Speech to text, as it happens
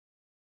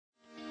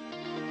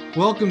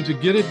Welcome to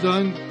Get It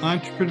Done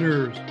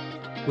Entrepreneurs,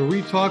 where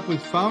we talk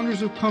with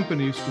founders of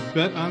companies who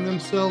bet on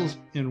themselves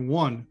and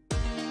won.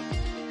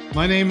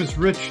 My name is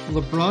Rich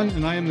LeBrun,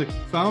 and I am the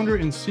founder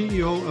and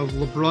CEO of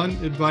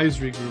LeBrun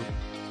Advisory Group.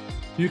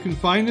 You can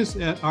find us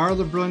at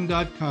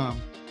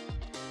rlebrun.com.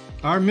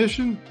 Our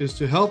mission is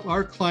to help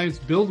our clients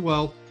build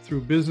wealth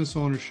through business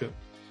ownership.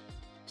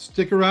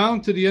 Stick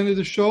around to the end of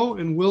the show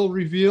and we'll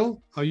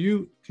reveal how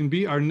you can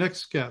be our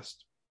next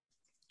guest.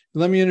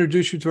 Let me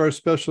introduce you to our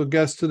special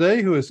guest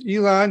today, who is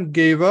Ilan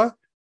Geva,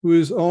 who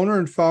is owner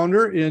and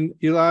founder in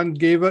Ilan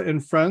Geva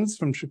Friends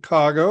from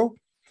Chicago.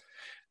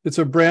 It's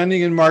a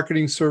branding and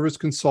marketing service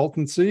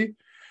consultancy.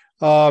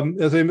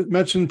 As I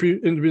mentioned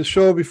in the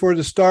show before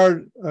the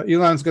start,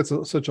 Ilan's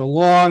got such a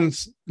long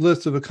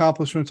list of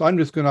accomplishments. I'm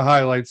just going to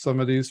highlight some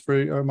of these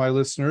for my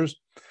listeners.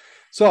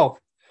 So,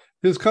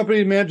 his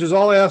company manages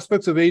all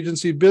aspects of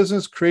agency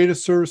business, creative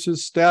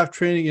services, staff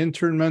training,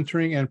 intern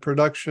mentoring, and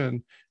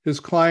production. His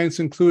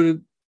clients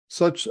included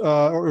such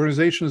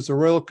organizations as the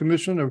Royal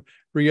Commission of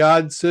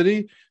Riyadh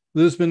City,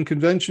 Lisbon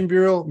Convention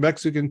Bureau,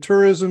 Mexican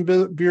Tourism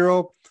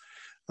Bureau,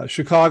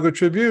 Chicago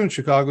Tribune,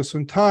 Chicago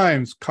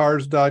Sun-Times,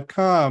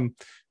 Cars.com,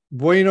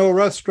 Buona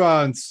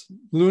Restaurants,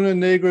 Luna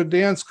Negra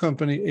Dance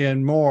Company,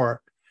 and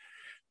more.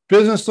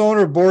 Business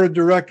owner, board of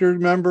director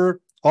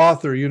member,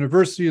 author,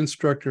 university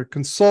instructor,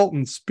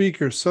 consultant,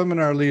 speaker,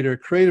 seminar leader,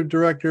 creative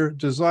director,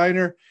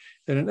 designer,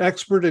 and an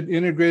expert in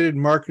integrated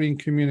marketing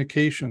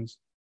communications.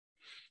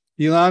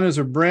 Ilan is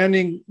a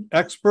branding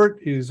expert.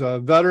 He's a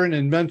veteran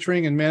in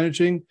mentoring and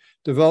managing,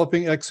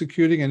 developing,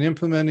 executing, and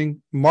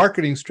implementing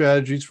marketing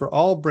strategies for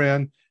all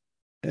brand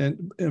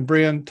and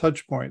brand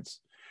touchpoints.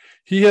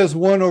 He has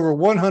won over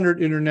 100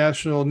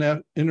 international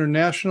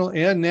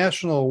and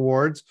national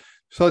awards,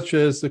 such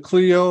as the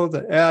Clio,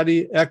 the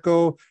Addy,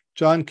 Echo,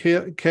 John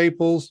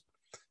Caples,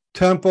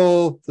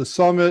 Temple, the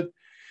Summit,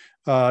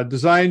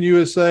 Design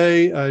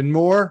USA, and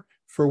more,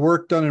 for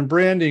work done in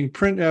branding,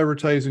 print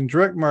advertising,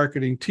 direct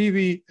marketing,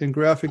 TV, and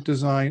graphic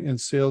design and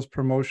sales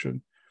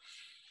promotion.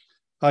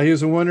 He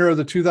is a winner of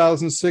the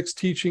 2006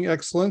 Teaching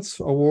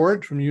Excellence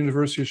Award from the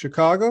University of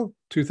Chicago,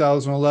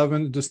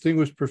 2011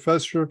 Distinguished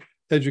Professor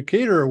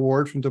Educator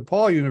Award from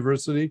DePaul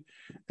University,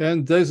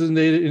 and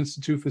Designated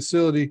Institute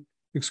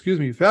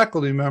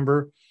faculty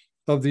member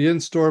of the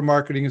In-Store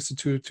Marketing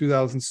Institute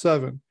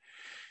 2007.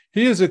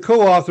 He is a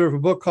co-author of a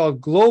book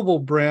called Global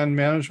Brand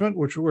Management,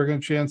 which we're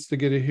going to chance to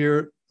get to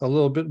hear a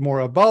little bit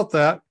more about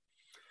that.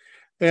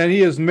 And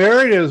he is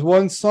married, has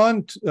one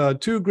son,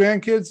 two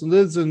grandkids,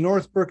 lives in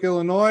Northbrook,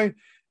 Illinois.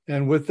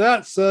 And with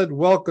that said,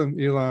 welcome,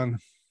 Ilan.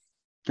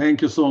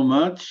 Thank you so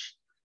much.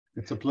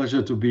 It's a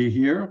pleasure to be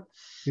here.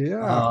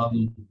 Yeah.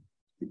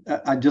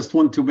 I just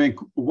want to make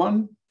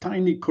one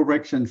tiny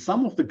correction.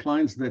 Some of the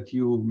clients that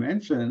you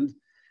mentioned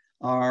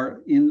are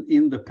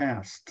in the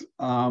past.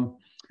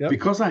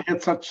 Because I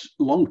had such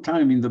long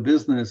time in the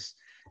business,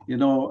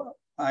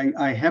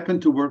 I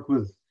happened to work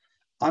with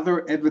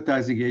other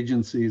advertising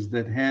agencies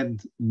that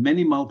had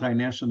many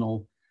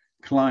multinational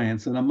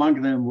clients, and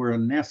among them were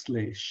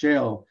Nestle,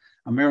 Shell,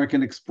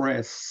 American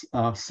Express,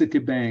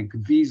 Citibank,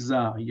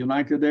 Visa,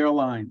 United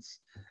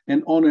Airlines,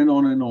 and on and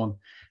on and on.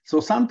 So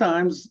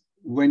sometimes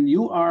when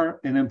you are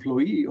an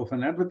employee of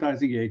an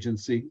advertising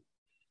agency,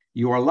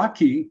 you are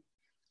lucky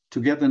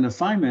to get an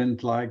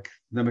assignment like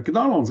the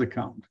McDonald's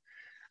account.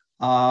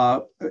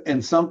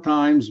 And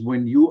sometimes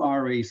when you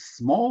are a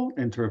small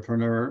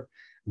entrepreneur,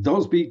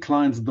 those big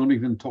clients don't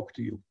even talk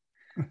to you.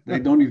 They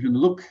don't even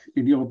look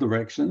in your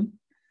direction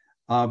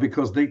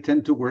because they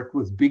tend to work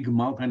with big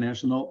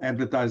multinational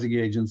advertising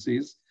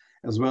agencies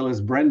as well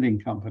as branding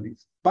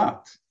companies.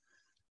 But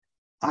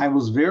I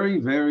was very,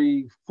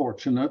 very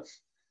fortunate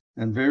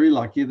and very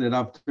lucky that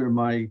after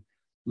my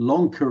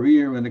long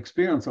career and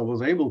experience, I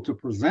was able to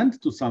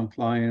present to some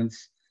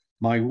clients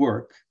my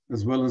work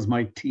as well as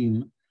my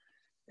team.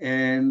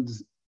 And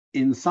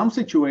in some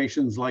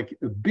situations, like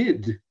a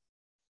bid,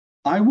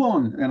 I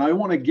won, and I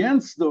won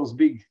against those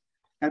big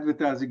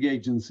advertising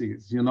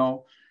agencies,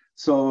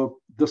 So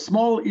the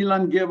small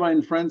Ilan Geva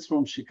Friends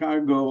from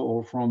Chicago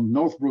or from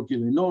Northbrook,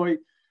 Illinois,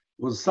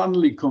 was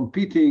suddenly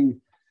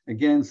competing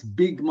against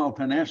big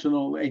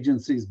multinational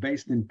agencies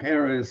based in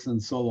Paris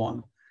and so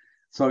on.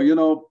 So,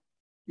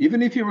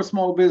 even if you're a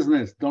small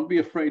business, don't be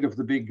afraid of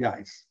the big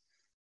guys.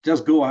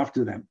 Just go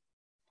after them.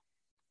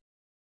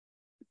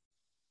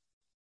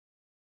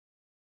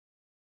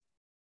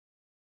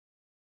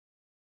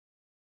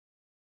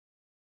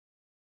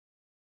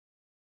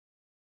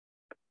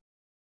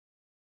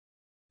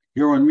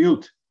 You're on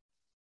mute.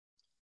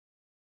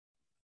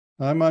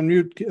 I'm on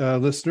mute,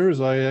 listeners.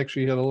 I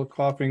actually had a little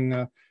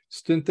coughing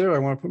stint there. I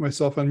want to put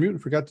myself on mute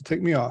and forgot to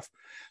take me off.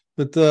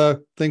 But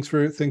thanks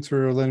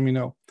for letting me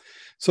know.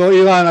 So,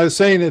 Ilan, I was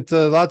saying that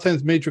a lot of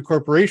times major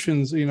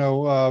corporations, they're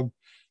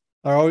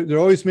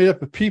always made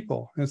up of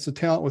people. And it's the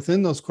talent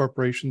within those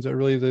corporations that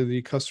really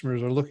the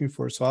customers are looking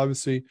for. So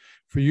obviously,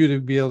 for you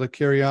to be able to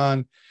carry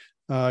on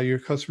your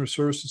customer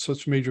service to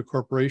such major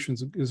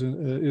corporations is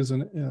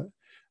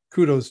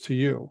kudos to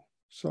you.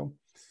 So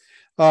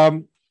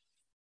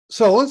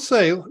let's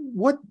say,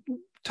 what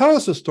tell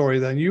us a story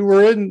then. You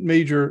were in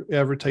major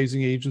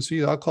advertising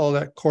agencies. I'll call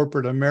that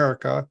corporate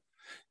America.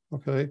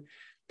 Okay.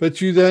 But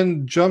you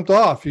then jumped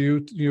off.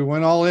 You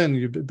went all in.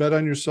 You bet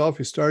on yourself.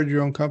 You started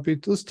your own company.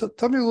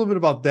 Tell me a little bit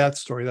about that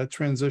story, that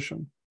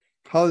transition.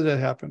 How did that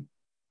happen?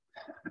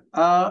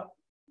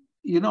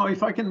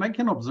 If I can make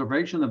an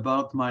observation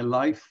about my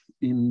life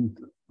in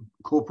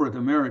corporate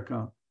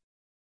America,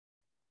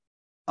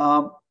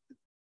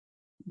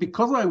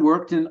 because I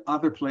worked in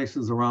other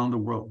places around the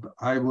world.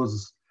 I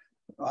was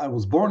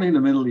born in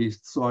the Middle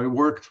East, so I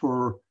worked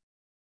for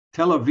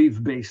Tel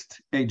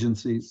Aviv-based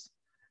agencies,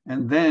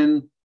 and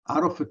then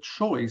out of a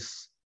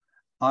choice,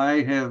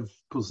 I have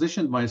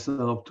positioned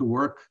myself to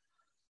work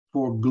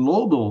for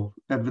global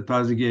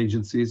advertising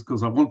agencies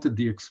because I wanted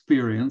the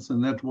experience,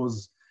 and that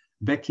was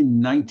back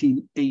in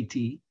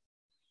 1980.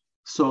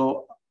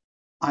 So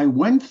I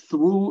went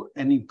through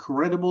an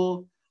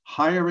incredible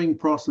hiring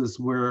process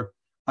where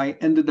I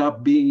ended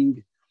up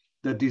being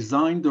the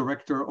design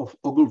director of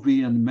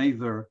Ogilvy and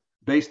Mather,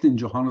 based in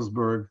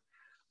Johannesburg,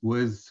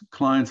 with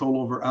clients all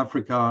over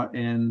Africa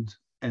and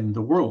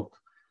the world.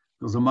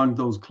 Because among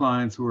those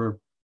clients were,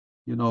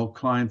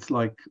 clients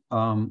like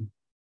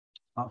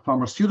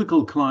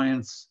pharmaceutical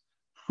clients,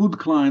 food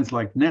clients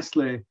like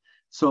Nestle.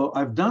 So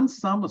I've done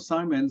some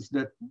assignments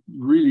that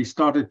really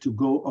started to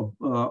go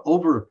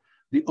over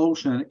the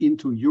ocean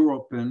into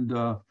Europe and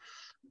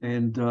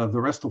the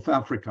rest of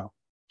Africa.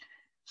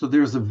 So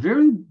there's a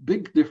very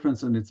big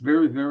difference, and it's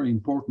very, very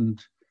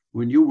important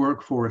when you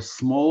work for a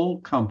small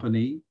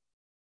company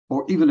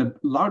or even a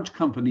large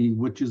company,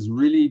 which is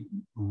really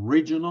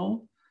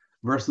regional,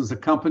 versus a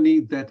company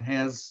that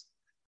has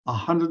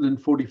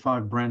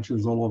 145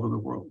 branches all over the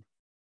world.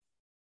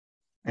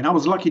 And I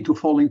was lucky to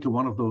fall into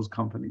one of those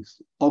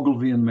companies,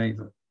 Ogilvy and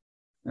Mather.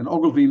 And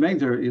Ogilvy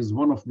Mather is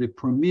one of the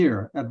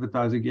premier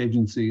advertising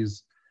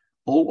agencies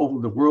all over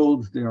the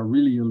world. They are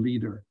really a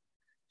leader.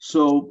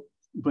 So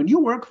when you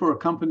work for a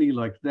company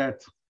like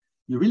that,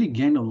 you really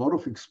gain a lot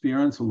of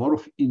experience, a lot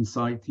of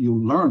insight. You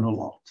learn a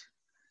lot,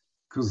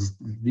 because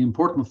the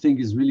important thing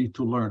is really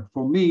to learn.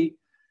 For me,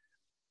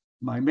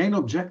 my main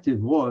objective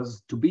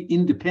was to be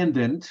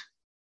independent,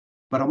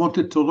 but I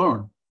wanted to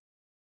learn.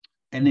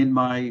 And in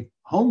my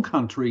home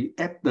country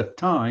at the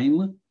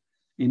time,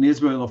 in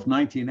Israel of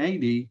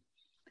 1980,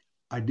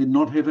 I did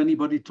not have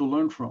anybody to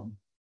learn from.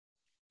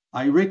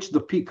 I reached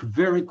the peak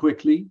very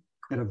quickly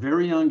at a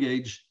very young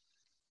age,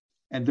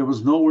 and there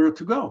was nowhere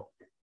to go.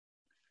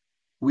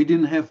 We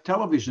didn't have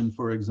television,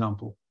 for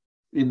example,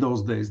 in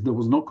those days. There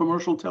was no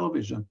commercial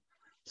television.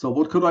 So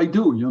what could I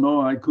do?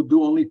 I could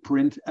do only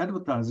print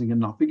advertising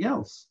and nothing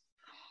else.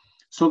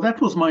 So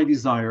that was my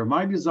desire.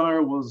 My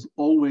desire was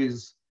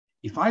always,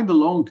 if I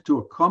belonged to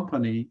a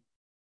company,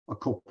 a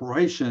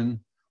corporation,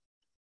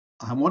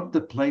 I want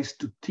the place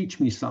to teach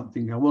me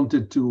something. I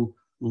wanted to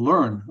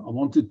learn. I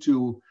wanted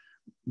to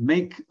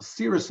make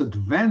serious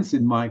advance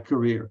in my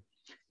career.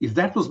 If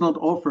that was not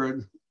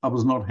offered, I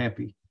was not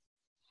happy.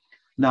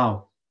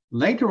 Now,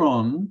 later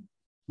on,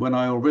 when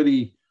I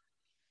already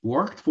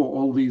worked for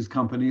all these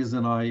companies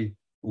and I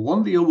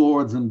won the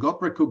awards and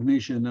got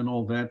recognition and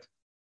all that,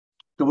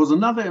 there was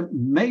another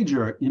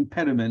major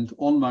impediment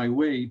on my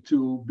way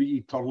to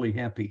be totally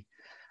happy.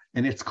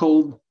 And it's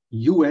called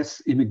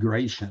US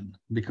immigration,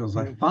 because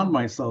I found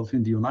myself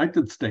in the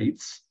United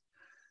States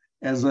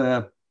as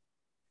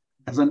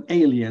an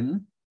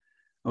alien,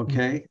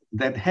 okay,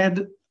 that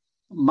had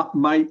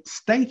my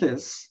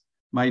status,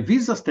 my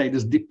visa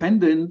status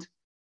dependent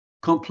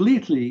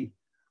completely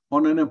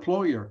on an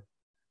employer.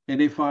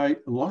 And if I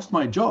lost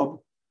my job,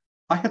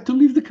 I had to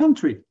leave the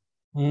country.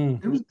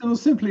 There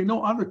was simply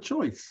no other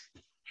choice.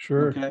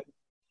 Sure. Okay.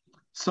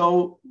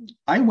 So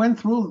I went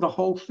through the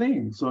whole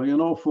thing. So,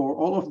 for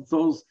all of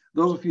those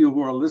of you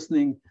who are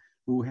listening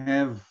who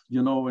have,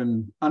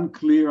 an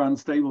unclear,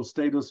 unstable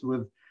status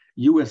with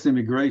US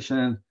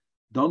immigration,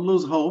 don't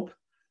lose hope,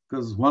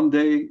 because one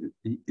day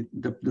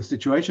the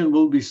situation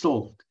will be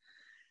solved.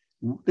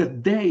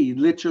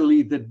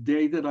 Literally the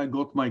day that I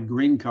got my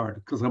green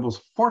card, because I was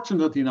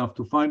fortunate enough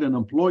to find an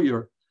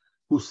employer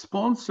who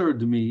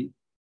sponsored me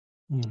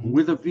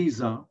with a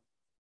visa,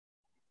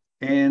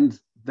 and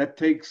that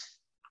takes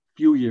a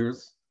few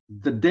years.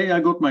 The day I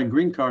got my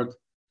green card,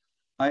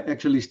 I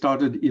actually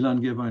started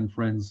Ilan Geva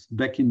Friends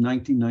back in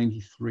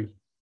 1993,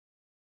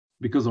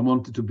 because I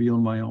wanted to be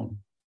on my own.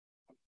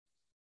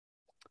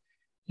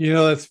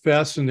 That's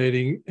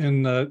fascinating.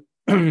 And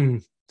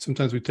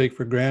sometimes we take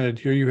for granted.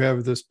 Here you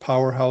have this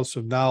powerhouse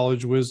of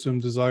knowledge, wisdom,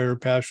 desire,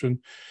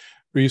 passion,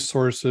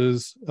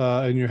 resources,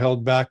 and you're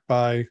held back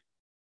by,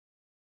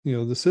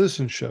 the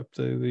citizenship,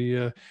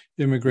 the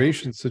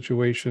immigration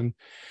situation.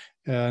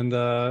 And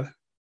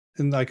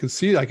I can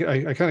see, I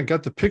kind of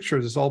got the picture.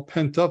 It's all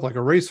pent up like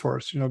a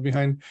racehorse,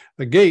 behind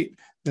a gate,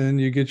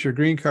 and you get your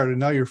green card and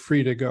now you're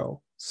free to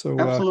go. So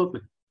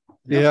absolutely.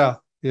 Yeah.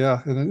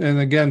 And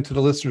again, to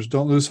the listeners,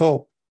 don't lose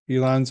hope.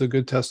 Ilan's a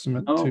good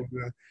testament to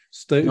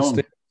stay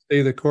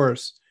the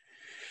course.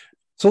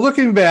 So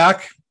looking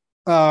back,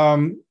 now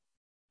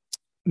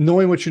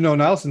knowing what you know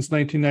now since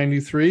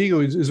 1993,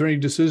 is there any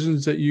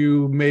decisions that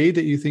you made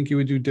that you think you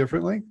would do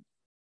differently?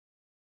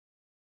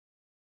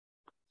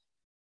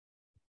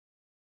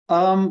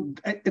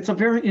 It's a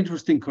very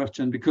interesting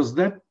question because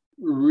that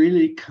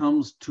really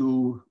comes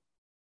to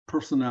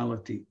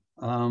personality.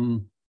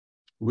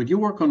 When you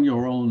work on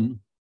your own,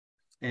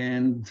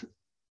 and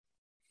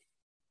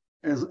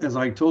as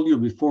I told you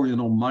before,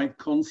 my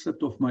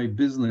concept of my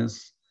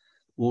business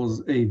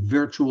was a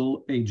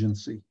virtual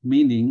agency,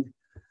 meaning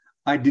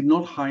I did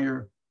not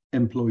hire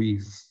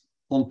employees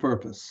on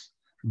purpose,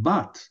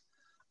 but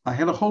I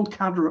had a whole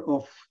cadre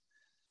of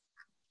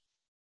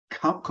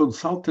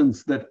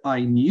consultants that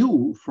I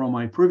knew from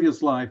my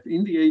previous life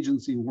in the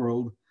agency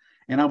world,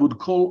 and I would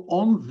call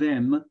on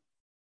them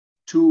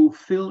to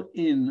fill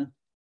in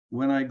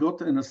when I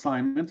got an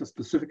assignment, a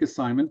specific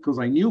assignment, because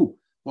I knew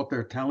what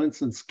their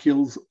talents and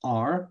skills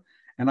are,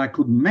 and I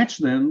could match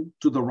them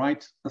to the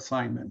right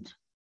assignment.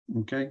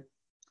 Okay.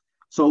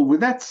 So with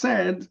that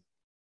said,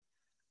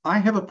 I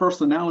have a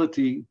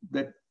personality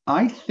that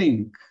I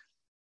think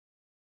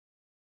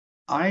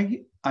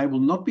I will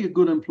not be a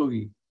good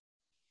employee.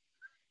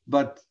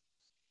 But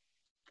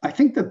I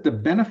think that the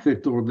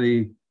benefit or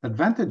the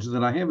advantage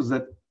that I have is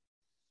that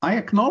I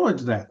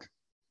acknowledge that.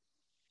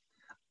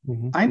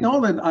 Mm-hmm. I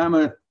know that I'm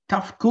a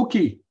tough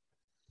cookie.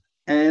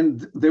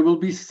 And there will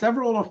be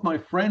several of my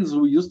friends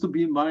who used to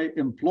be my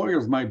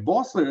employers, my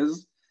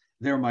bosses,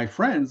 they're my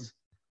friends,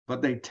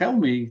 but they tell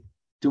me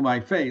to my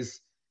face,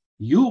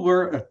 you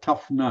were a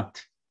tough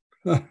nut.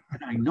 And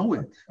I know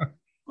it,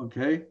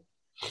 okay?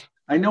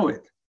 I know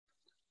it.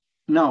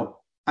 Now,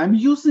 I'm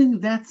using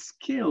that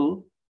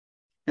skill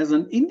as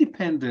an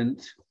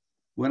independent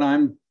when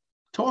I'm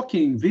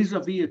talking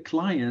vis-a-vis a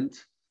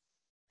client,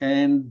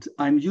 and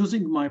I'm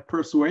using my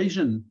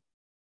persuasion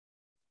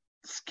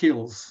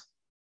skills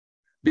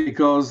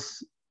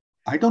because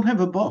I don't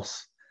have a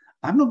boss.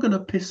 I'm not going to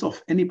piss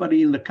off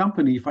anybody in the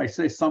company if I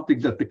say something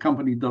that the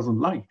company doesn't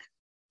like.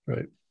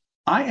 Right.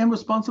 I am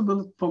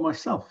responsible for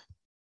myself.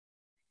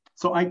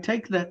 So I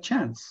take that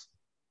chance.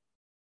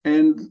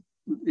 And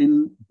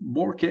in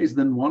more cases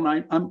than one,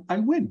 I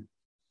win.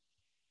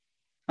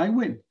 I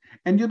win.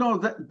 And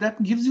that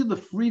gives you the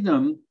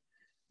freedom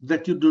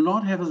that you do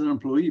not have as an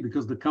employee,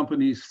 because the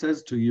company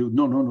says to you,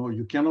 no,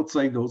 you cannot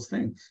say those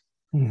things.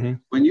 Mm-hmm.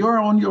 When you're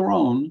on your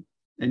own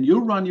and you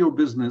run your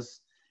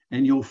business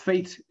and your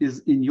fate is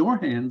in your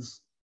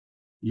hands,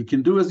 you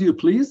can do as you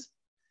please.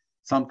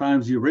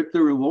 Sometimes you reap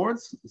the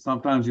rewards,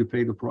 sometimes you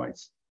pay the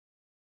price.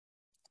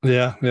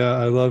 Yeah,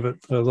 I love it.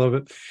 I love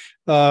it.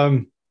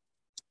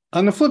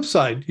 On the flip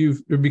side,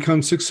 you've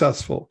become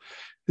successful.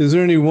 Is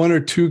there any one or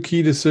two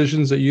key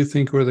decisions that you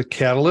think were the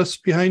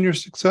catalyst behind your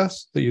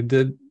success that you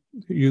did?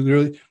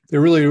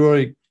 They're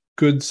really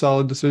good,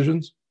 solid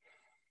decisions?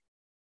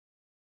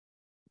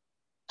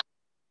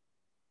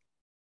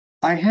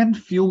 I had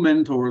few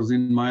mentors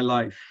in my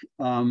life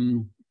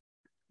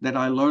that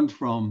I learned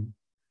from,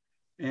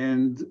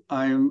 and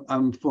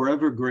I'm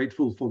forever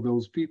grateful for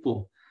those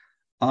people.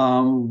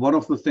 One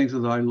of the things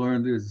that I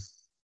learned is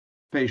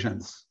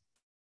patience.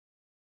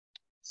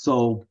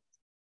 So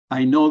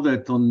I know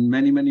that on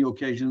many, many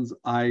occasions,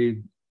 I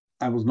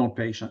was not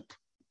patient.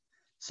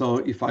 So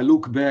if I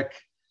look back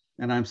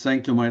and I'm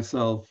saying to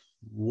myself,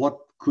 what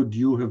could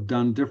you have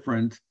done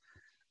different?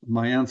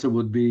 My answer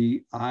would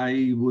be,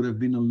 I would have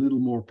been a little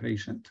more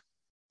patient,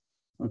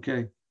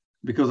 okay?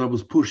 Because I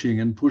was pushing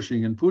and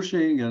pushing and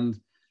pushing. And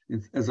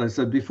as I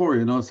said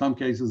before, some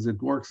cases it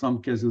works,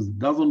 some cases it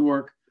doesn't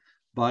work.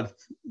 But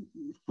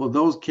for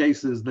those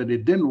cases that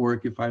it didn't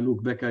work, if I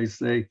look back, I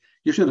say,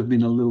 you should have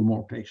been a little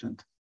more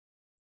patient.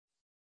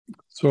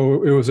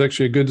 So it was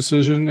actually a good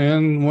decision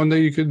and one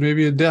that you could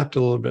maybe adapt a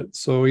little bit.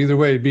 So either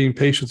way, being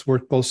patient's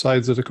worth both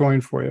sides of the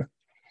coin for you.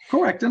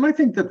 Correct. And I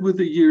think that with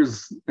the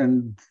years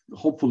and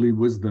hopefully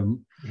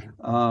wisdom,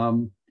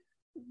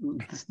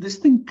 this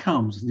thing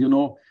comes,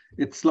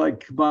 it's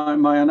like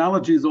my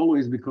analogy is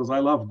always, because I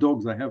love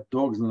dogs, I have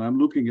dogs and I'm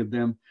looking at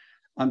them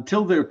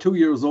until they're 2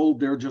 years old,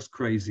 they're just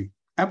crazy,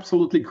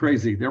 absolutely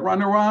crazy. They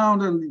run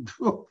around and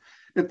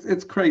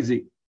it's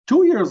crazy.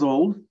 2 years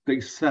old, they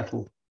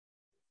settle.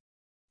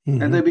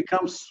 Mm-hmm. And they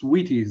become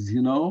sweeties,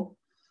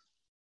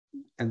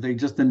 and they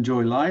just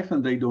enjoy life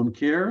and they don't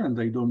care and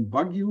they don't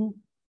bug you.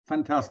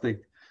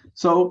 Fantastic.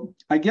 So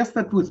I guess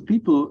that with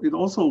people, it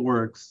also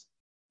works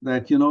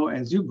that,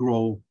 as you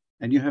grow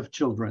and you have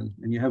children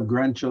and you have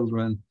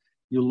grandchildren,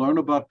 you learn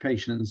about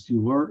patience,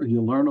 you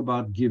learn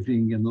about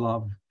giving and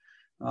love.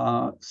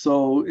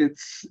 So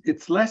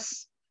it's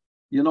less,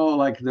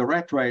 like the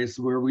rat race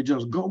where we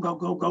just go,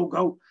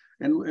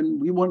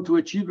 and we want to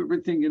achieve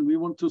everything and we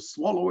want to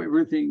swallow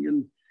everything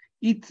and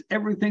eat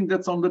everything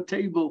that's on the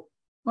table.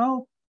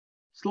 Well,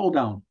 slow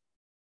down.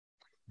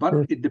 But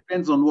sure. It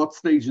depends on what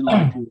stage in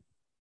life you're.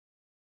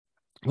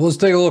 Well, let's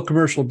take a little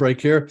commercial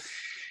break here.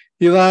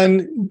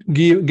 Ilan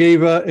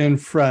Geva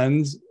and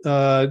Friends,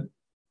 tell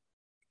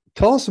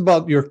us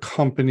about your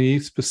company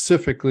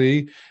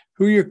specifically,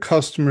 who your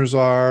customers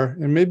are,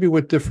 and maybe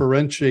what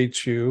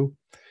differentiates you.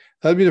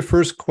 That'd be the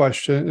first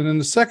question. And then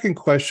the second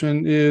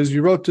question is,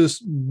 you wrote this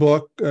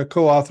book,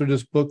 co-authored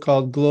this book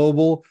called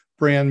Global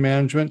Brand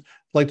Management.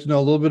 I'd like to know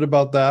a little bit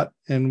about that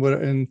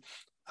and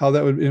how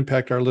that would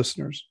impact our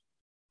listeners.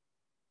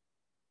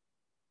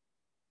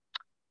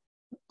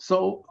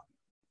 So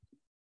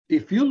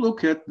if you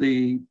look at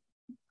the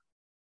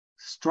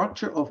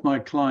structure of my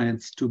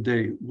clients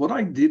today, what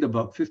I did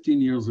about 15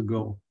 years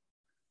ago,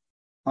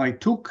 I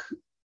took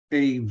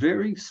a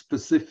very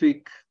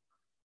specific,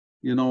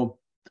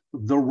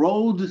 the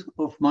road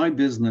of my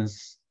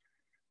business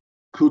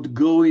could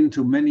go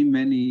into many,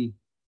 many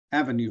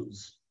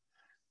avenues.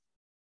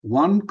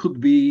 One could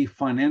be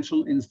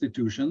financial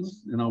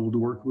institutions, and I would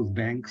work with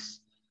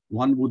banks.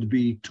 One would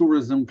be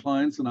tourism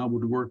clients, and I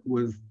would work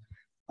with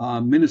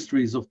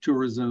ministries of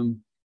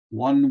tourism.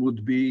 One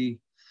would be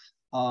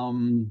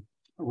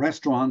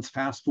restaurants,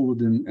 fast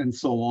food, and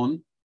so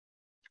on.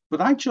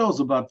 But I chose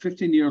about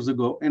 15 years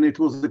ago, and it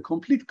was a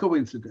complete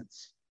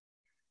coincidence.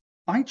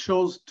 I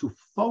chose to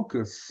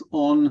focus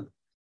on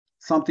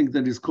something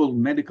that is called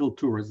medical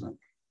tourism.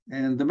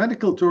 And the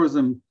medical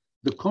tourism,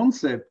 the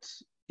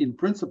concept in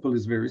principle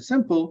is very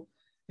simple.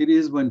 It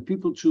is when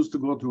people choose to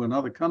go to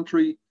another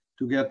country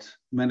to get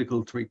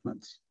medical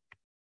treatments.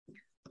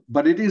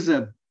 But it is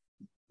a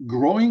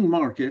growing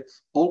market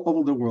all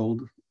over the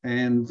world,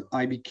 and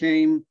I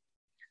became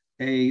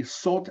a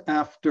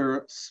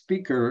sought-after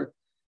speaker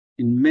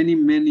in many,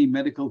 many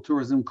medical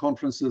tourism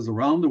conferences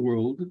around the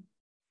world.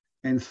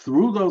 And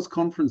through those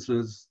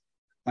conferences,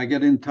 I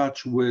get in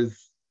touch with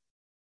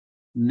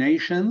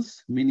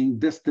nations, meaning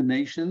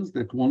destinations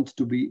that want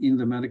to be in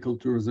the medical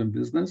tourism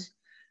business,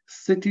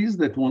 cities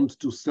that want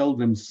to sell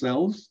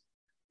themselves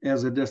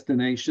as a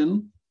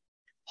destination,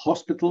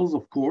 hospitals,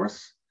 of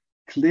course,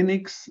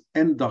 clinics,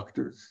 and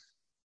doctors.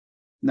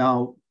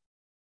 Now,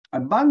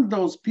 among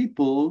those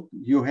people,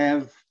 you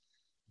have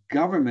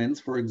governments,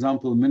 for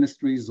example,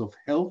 ministries of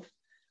health,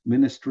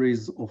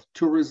 ministries of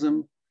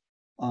tourism,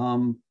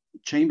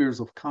 chambers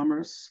of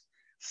commerce,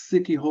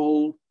 city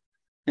hall,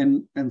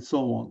 and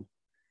so on.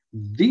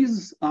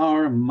 These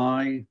are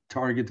my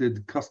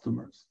targeted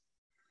customers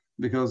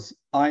because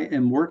I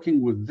am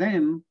working with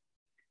them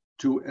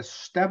to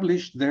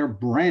establish their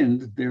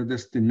brand, their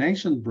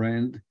destination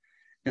brand,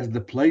 as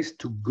the place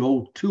to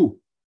go to.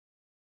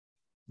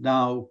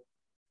 Now,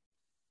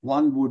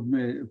 one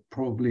would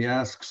probably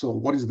ask, so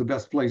what is the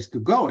best place to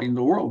go in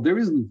the world? There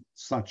isn't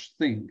such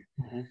thing,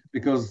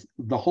 because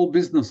the whole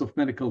business of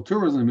medical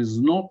tourism is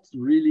not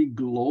really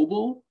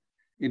global.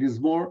 It is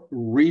more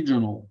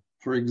regional.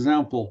 For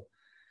example,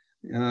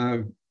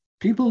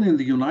 people in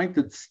the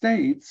United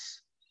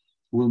States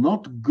will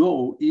not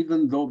go,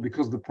 even though,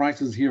 because the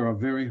prices here are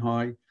very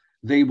high,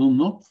 they will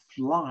not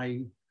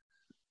fly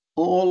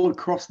all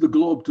across the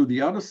globe to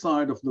the other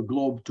side of the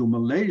globe to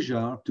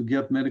Malaysia to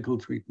get medical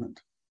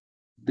treatment.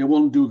 They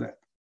won't do that.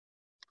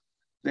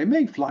 They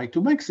may fly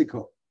to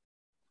Mexico,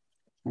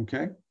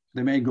 okay?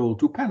 They may go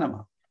to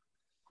Panama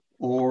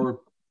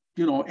or,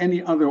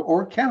 any other,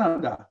 or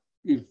Canada,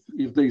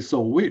 if they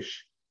so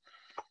wish.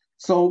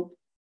 So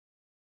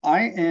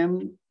I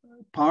am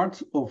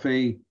part of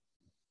a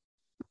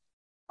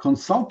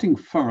consulting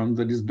firm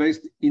that is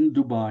based in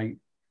Dubai,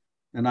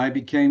 and I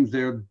became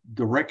their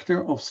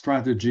director of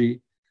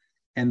strategy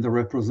and the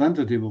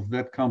representative of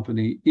that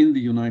company in the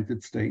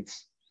United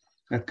States.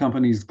 That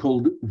company is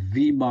called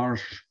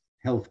V-Marsh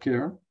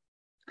Healthcare.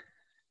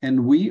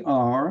 And we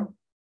are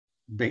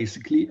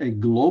basically a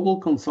global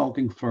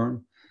consulting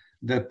firm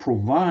that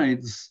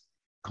provides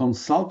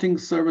consulting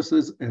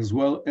services as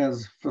well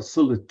as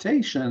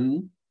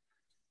facilitation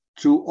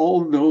to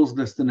all those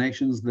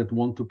destinations that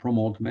want to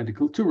promote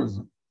medical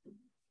tourism.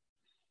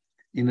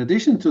 In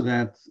addition to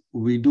that,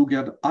 we do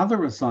get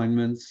other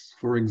assignments,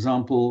 for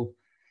example,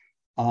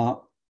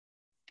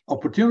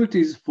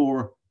 opportunities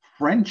for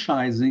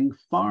franchising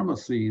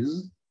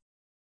pharmacies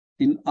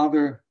in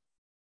other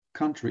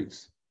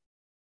countries.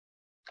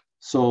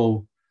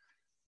 So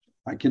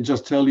I can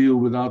just tell you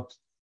without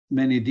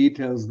many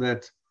details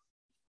that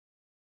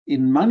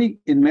in many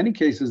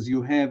cases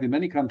in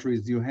many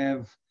countries, you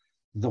have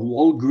the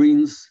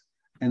Walgreens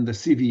and the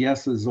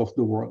CVSs of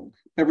the world.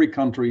 Every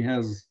country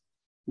has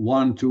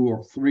 1, 2,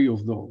 or 3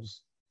 of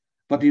those.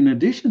 But in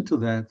addition to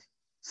that,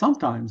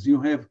 sometimes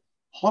you have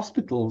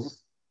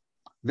hospitals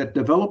that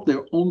develop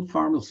their own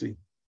pharmacy.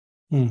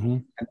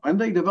 And when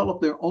they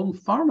develop their own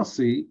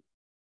pharmacy,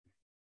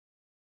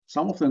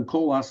 some of them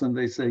call us and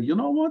they say, you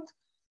know what?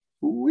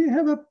 We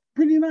have a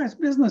pretty nice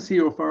business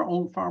here of our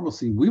own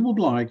pharmacy. We would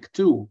like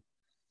to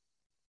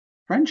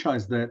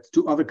franchise that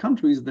to other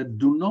countries that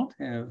do not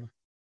have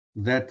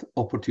that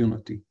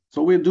opportunity.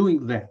 So we're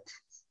doing that.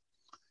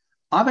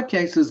 Other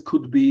cases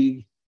could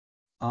be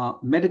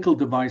medical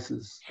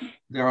devices.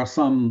 There are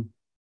some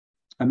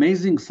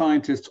amazing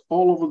scientists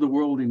all over the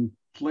world in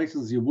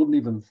places you wouldn't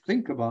even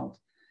think about,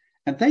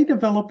 and they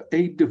develop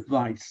a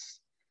device,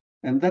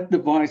 and that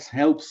device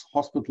helps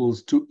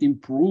hospitals to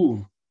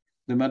improve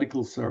the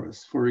medical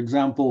service. For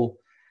example,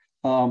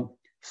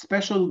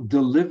 special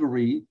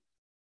delivery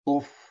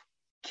of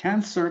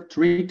cancer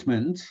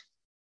treatment,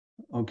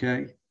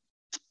 okay,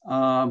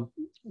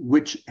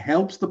 which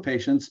helps the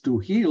patients to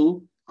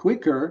heal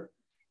quicker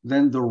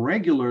than the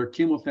regular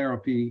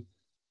chemotherapy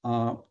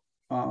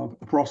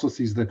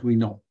processes that we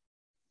know.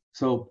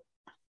 So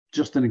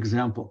just an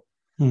example.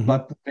 Mm-hmm.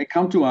 But they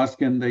come to us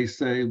and they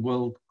say,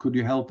 well, could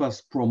you help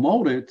us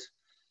promote it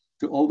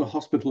to all the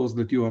hospitals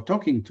that you are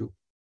talking to?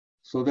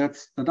 So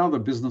that's another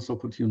business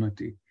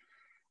opportunity.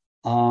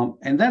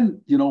 And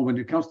then, when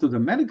it comes to the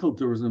medical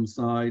tourism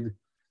side,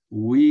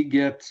 we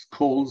get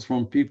calls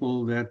from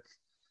people that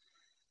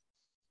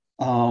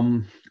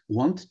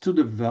want to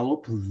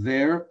develop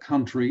their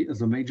country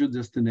as a major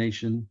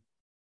destination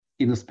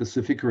in a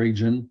specific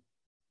region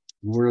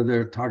where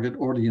their target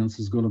audience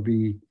is going to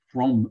be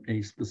from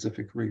a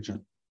specific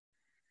region.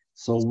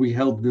 So we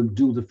help them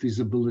do the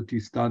feasibility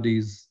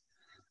studies.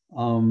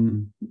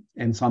 And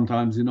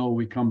sometimes,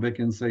 we come back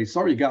and say,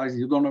 sorry, guys,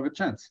 you don't have a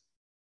chance.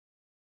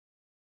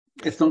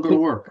 It's not going to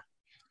work.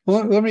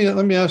 Well, let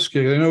me ask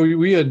you. I know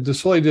we had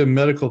this whole idea of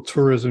medical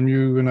tourism.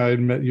 You and I had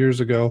met years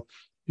ago.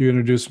 You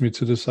introduced me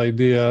to this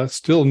idea,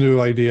 still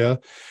new idea,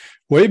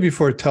 way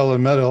before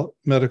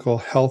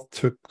telemedical health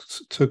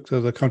took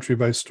the country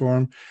by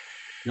storm.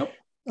 Yep.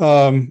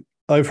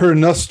 I've heard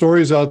enough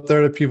stories out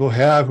there that people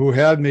who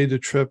had made the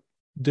trip,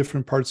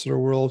 different parts of the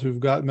world, who've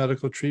got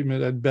medical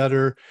treatment at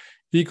better,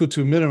 equal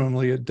to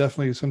minimally, it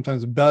definitely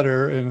sometimes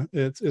better, and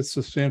it's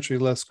substantially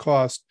less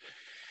cost.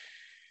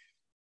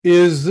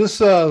 Is this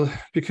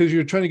because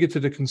you're trying to get to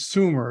the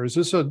consumer? Is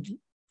this a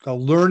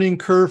learning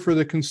curve for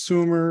the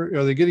consumer?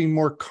 Are they getting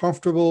more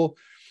comfortable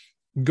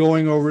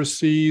going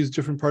overseas,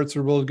 different parts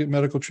of the world to get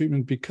medical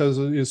treatment because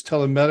is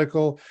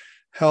telemedical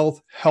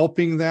health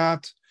helping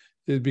that?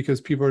 Because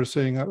people are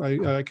saying,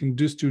 I can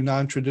just do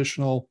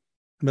non-traditional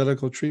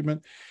medical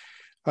treatment.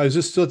 Is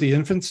this still at the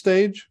infant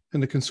stage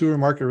and the consumer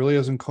market really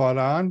hasn't caught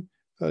on?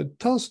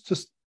 Tell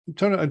us,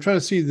 I'm trying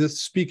to see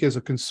this, speak as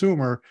a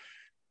consumer.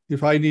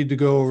 If I need to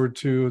go over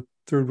to a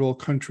third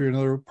world country,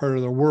 another part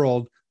of the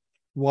world,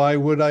 why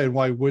would I and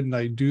why wouldn't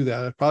I do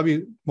that?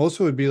 Probably most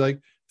of it would be like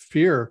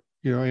fear,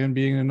 and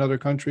being in another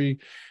country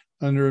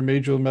under a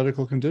major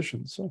medical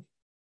condition. So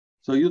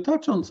you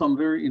touch on some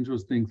very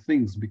interesting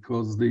things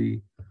because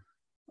the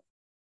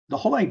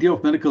whole idea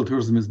of medical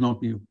tourism is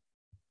not new.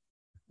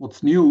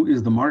 What's new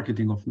is the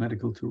marketing of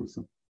medical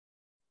tourism.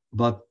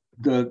 But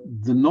the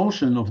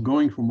notion of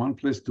going from one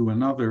place to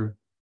another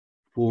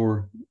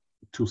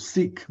to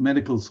seek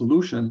medical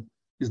solution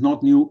is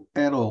not new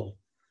at all.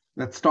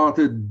 That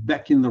started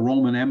back in the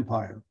Roman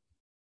Empire.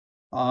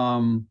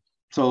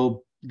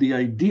 So the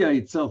idea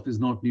itself is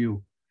not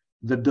new.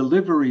 The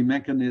delivery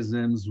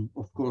mechanisms,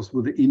 of course,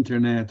 with the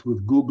internet,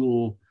 with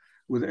Google,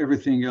 with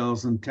everything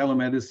else, and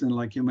telemedicine,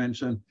 like you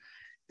mentioned,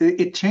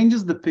 it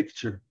changes the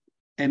picture.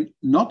 And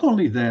not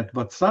only that,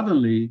 but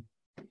suddenly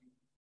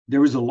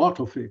there is a lot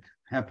of it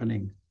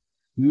happening.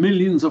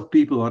 Millions of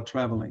people are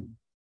traveling.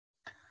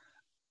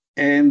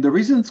 And the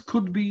reasons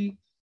could be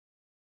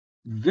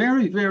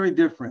very, very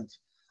different.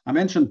 I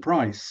mentioned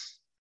price.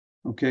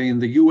 Okay, in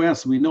the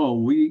US, we know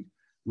we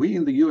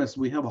in the US,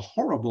 we have a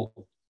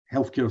horrible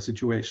healthcare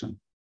situation.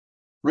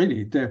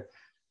 Really,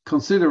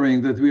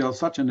 considering that we are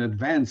such an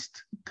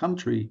advanced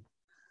country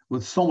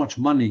with so much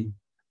money,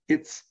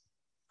 it's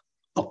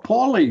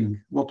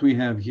appalling what we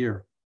have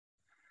here.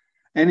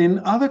 And in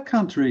other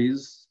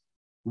countries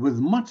with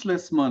much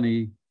less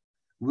money,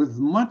 with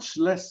much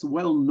less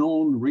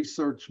well-known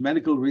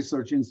medical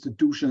research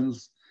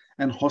institutions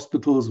and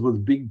hospitals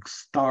with big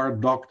star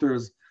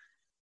doctors,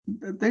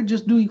 they're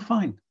just doing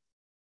fine.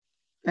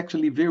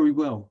 Actually, very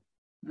well,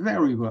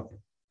 very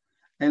well.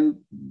 And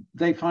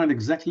they find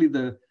exactly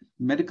the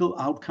medical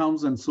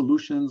outcomes and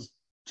solutions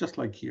just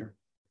like here.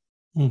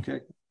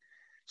 Okay.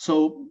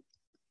 So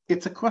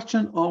it's a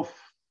question of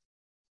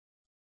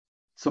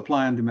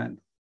supply and demand.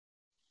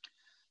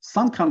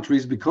 Some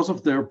countries, because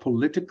of their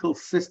political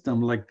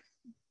system, like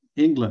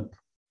England,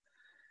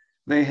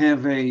 they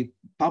have a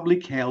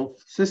public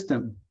health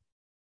system,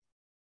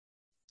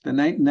 the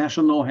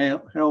national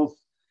health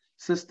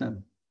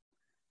system.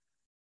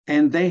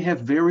 And they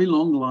have very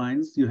long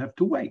lines. You have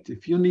to wait.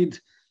 If you need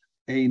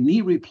a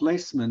knee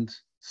replacement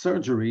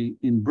surgery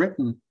in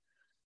Britain,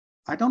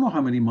 I don't know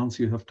how many months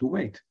you have to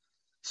wait.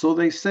 So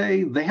they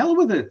say, the hell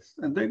with it.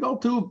 And they go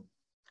to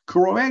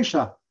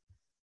Croatia.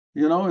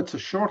 It's a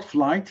short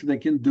flight. They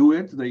can do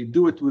it. They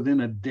do it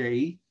within a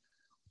day.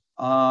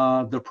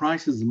 The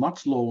price is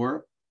much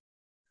lower.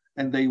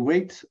 And they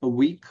wait a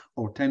week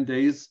or 10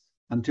 days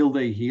until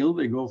they heal.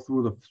 They go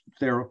through the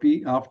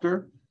therapy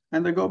after,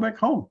 and they go back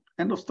home.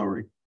 End of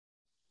story.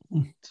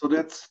 So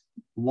that's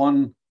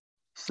one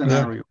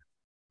scenario. Yeah.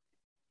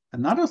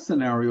 Another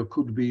scenario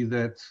could be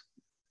that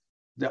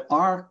there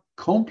are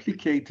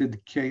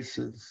complicated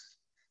cases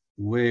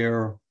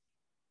where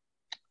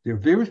there are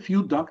very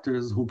few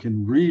doctors who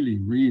can really,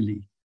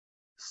 really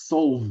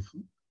solve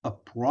a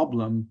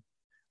problem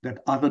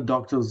that other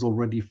doctors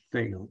already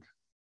failed.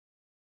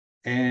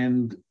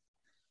 And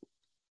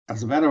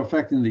as a matter of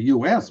fact, in the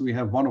US, we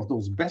have one of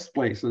those best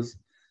places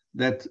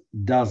that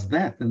does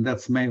that, and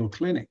that's Mayo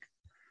Clinic.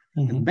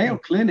 And Mayo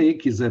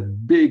Clinic is a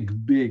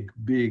big, big,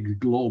 big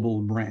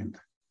global brand.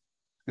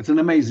 It's an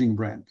amazing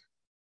brand.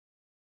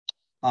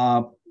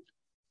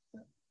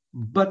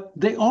 But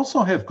they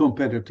also have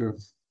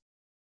competitors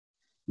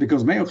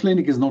because Mayo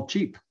Clinic is not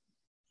cheap.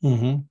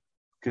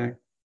 Okay.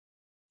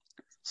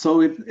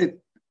 So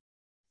it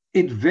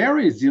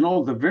varies,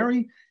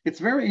 it's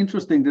very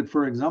interesting that,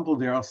 for example,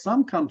 there are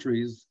some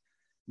countries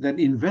that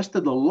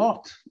invested a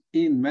lot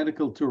in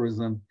medical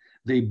tourism.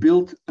 They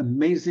built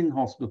amazing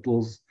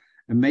hospitals,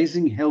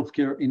 amazing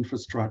healthcare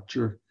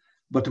infrastructure.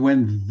 But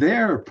when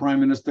their prime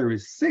minister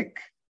is sick,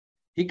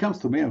 he comes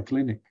to Mayo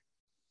Clinic.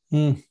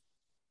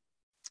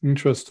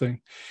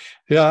 Interesting.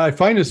 Yeah, I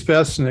find this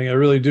fascinating. I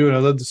really do. And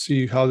I'd love to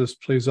see how this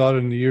plays out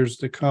in the years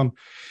to come.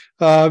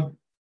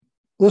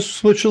 Let's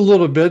switch a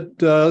little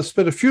bit. Let's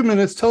spend a few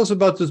minutes. Tell us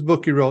about this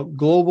book you wrote,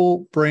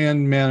 Global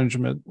Brand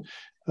Management.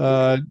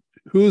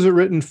 Who is it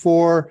written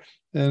for?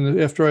 And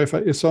if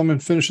someone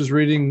finishes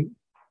reading,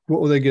 what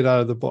will they get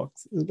out of the book?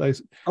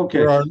 Okay.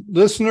 For our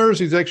listeners,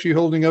 he's actually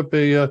holding up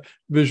a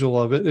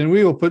visual of it. And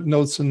we will put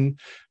notes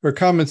or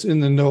comments in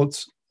the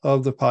notes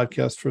of the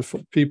podcast for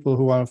people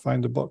who want to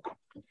find the book.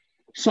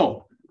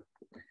 So,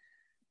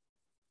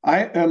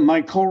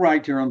 my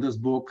co-writer on this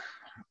book,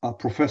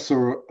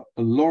 Professor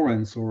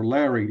Lawrence or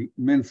Larry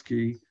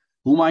Minsky,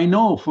 whom I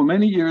know for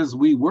many years,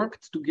 we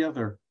worked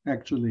together,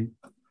 actually.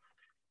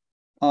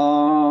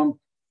 And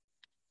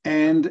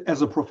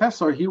as a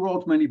professor, he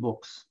wrote many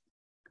books.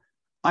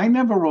 I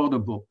never wrote a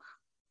book.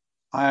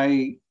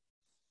 I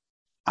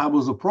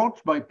was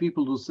approached by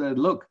people who said,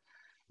 look,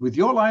 with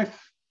your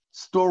life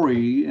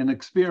story and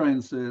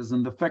experiences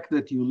and the fact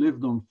that you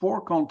lived on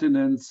 4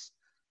 continents,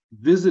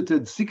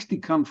 visited 60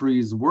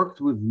 countries, worked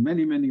with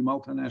many, many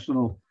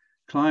multinational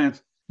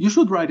clients, you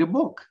should write a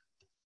book.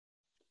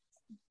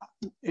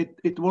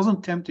 It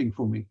wasn't tempting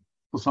for me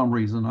for some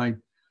reason. I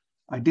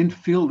didn't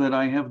feel that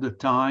I have the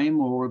time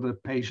or the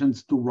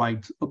patience to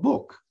write a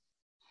book.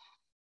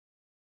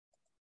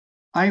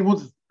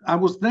 One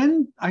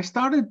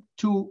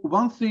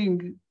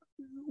thing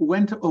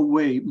went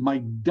away,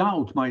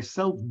 my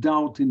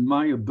self-doubt in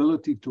my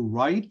ability to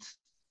write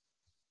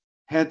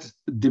had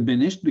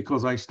diminished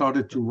because I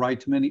started to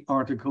write many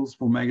articles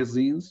for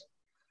magazines.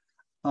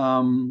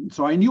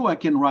 So I knew I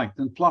can write.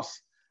 And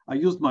plus, I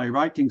used my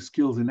writing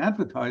skills in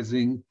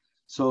advertising,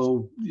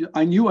 so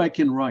I knew I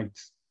can write.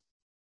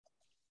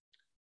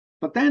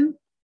 But then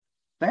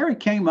Larry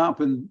came up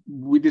and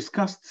we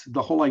discussed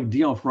the whole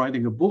idea of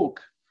writing a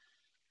book.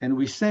 And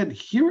we said,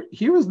 here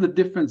is the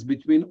difference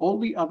between all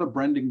the other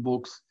branding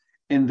books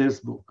and this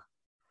book.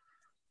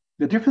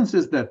 The difference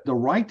is that the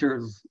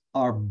writers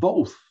are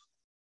both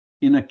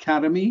in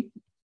academia,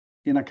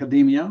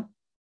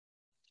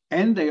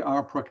 and they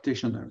are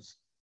practitioners.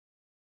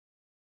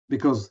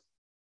 Because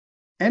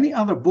any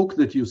other book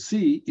that you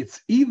see,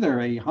 it's either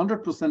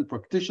 100%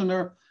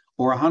 practitioner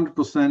or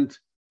 100%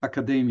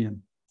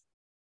 academician.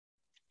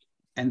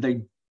 And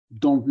they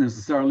don't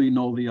necessarily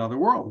know the other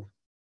world.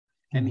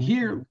 And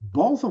here,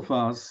 both of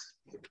us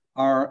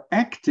are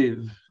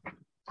active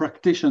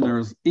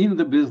practitioners in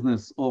the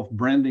business of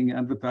branding,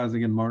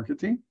 advertising, and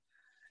marketing,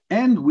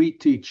 and we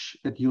teach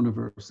at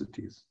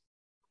universities.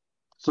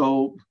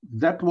 So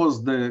that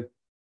was the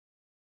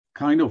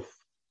kind of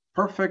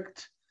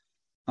perfect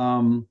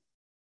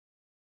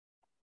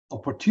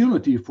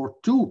opportunity for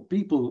 2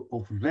 people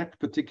of that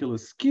particular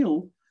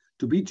skill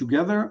to be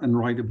together and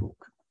write a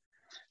book.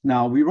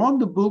 Now, we wrote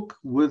the book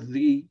with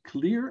the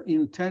clear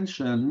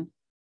intention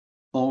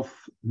of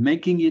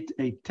making it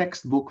a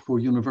textbook for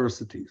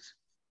universities.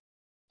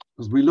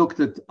 Because we looked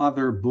at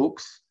other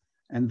books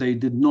and they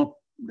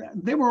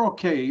were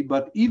okay,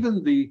 but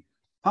even the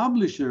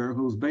publisher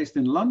who's based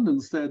in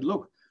London said,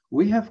 look,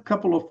 we have a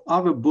couple of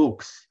other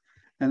books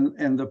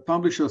and the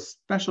publisher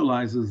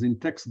specializes in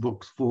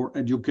textbooks for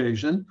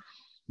education.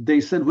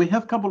 They said, we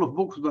have a couple of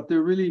books, but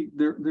they're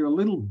a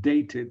little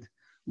dated.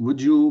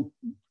 Would you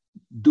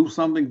do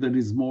something that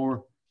is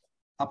more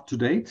up to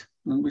date?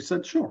 And we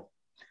said, sure.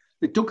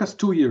 It took us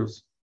 2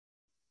 years.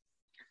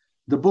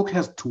 The book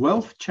has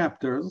 12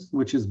 chapters,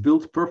 which is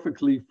built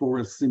perfectly for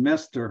a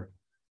semester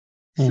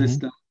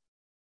system.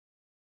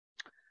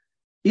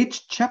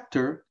 Each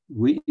chapter,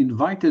 we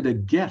invited a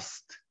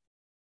guest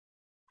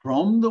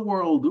from the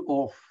world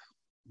of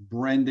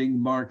branding,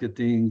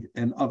 marketing,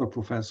 and other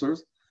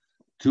professors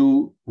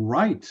to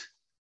write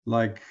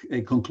like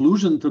a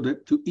conclusion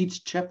to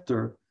each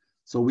chapter.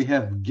 So we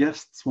have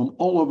guests from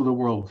all over the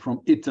world,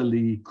 from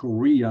Italy,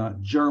 Korea,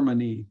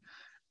 Germany,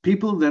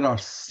 people that are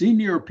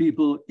senior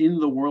people in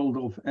the world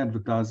of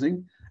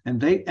advertising, and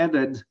they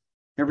added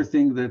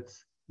everything that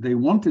they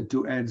wanted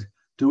to add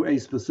to a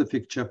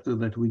specific chapter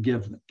that we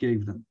gave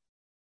them.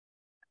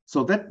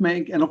 So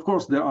and of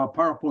course, there are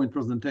PowerPoint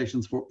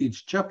presentations for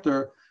each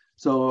chapter.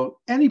 So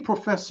any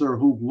professor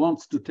who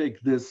wants to take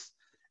this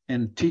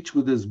and teach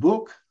with this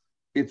book,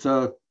 it's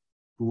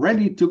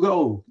ready to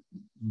go.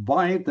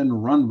 Buy it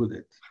and run with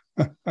it.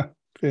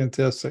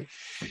 Fantastic.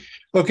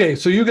 Okay,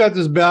 so you got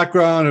this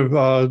background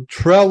of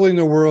traveling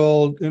the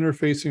world,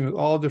 interfacing with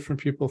all different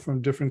people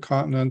from different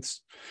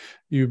continents.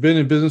 You've been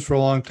in business for a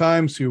long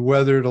time, so you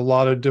weathered a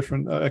lot of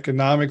different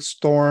economic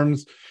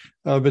storms.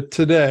 But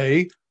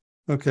today,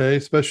 okay,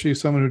 especially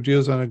someone who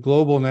deals on a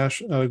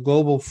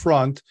global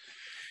front,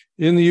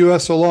 in the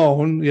U.S.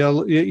 alone,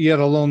 yet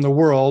alone the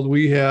world,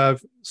 we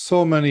have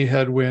so many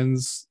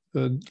headwinds: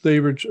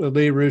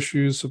 labor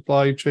issues,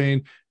 supply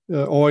chain,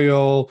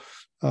 oil,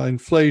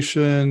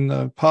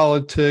 inflation,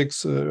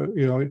 politics.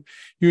 You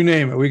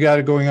name it. We got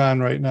it going on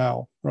right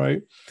now,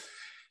 right?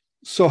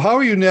 So, how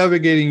are you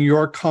navigating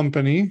your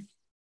company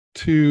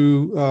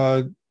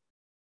to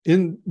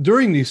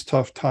during these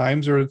tough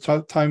times or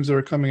tough times that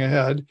are coming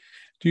ahead?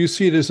 Do you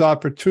see it as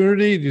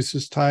opportunity? Do you see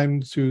it as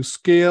time to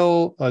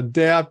scale,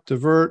 adapt,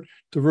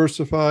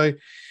 diversify?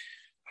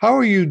 How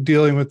are you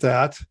dealing with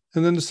that?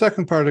 And then the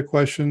second part of the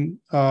question,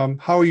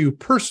 how are you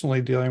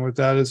personally dealing with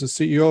that as a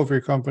CEO of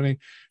your company?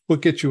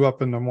 What gets you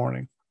up in the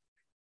morning?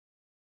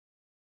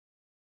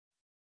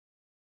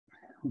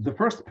 The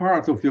first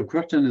part of your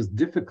question is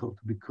difficult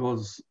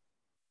because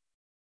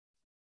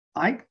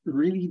I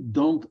really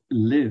don't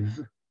live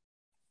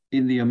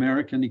in the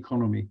American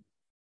economy.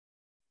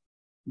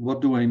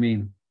 What do I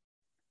mean?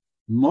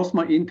 Most of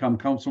my income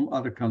comes from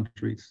other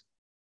countries.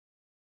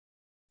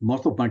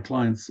 Most of my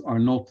clients are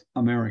not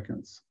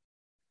Americans.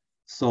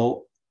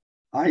 So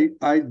I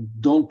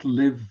don't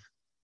live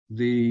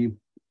the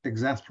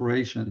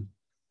exasperation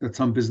that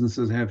some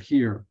businesses have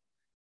here.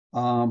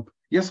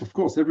 Yes, of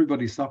course,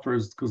 everybody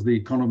suffers because the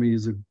economy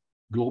is a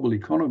global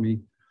economy.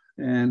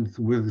 And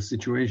with the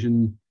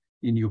situation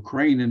in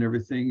Ukraine and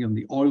everything and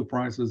the oil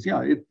prices,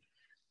 yeah,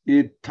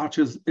 it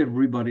touches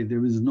everybody.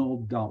 There is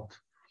no doubt.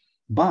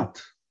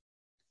 But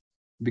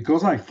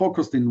because I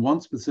focused in one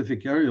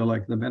specific area,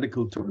 like the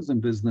medical tourism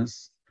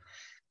business,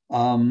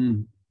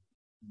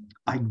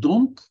 I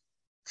don't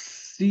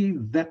see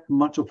that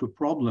much of a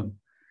problem.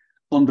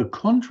 On the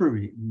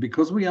contrary,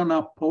 because we are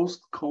now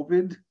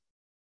post-COVID,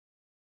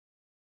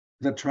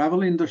 the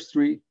travel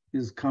industry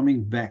is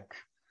coming back.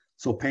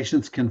 So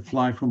patients can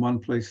fly from one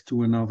place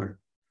to another.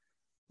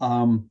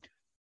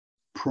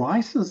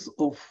 Prices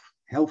of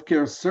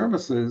healthcare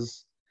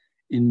services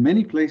in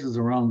many places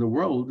around the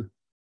world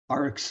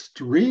are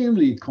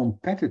extremely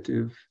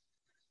competitive.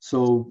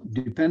 So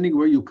depending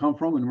where you come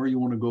from and where you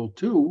want to go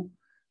to,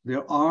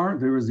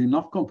 there is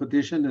enough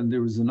competition and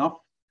there is enough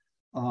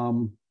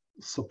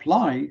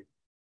supply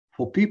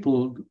for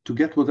people to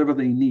get whatever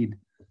they need.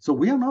 So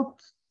we are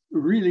not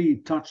really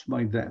touched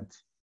by that.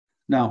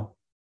 Now,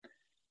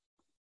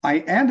 I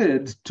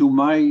added to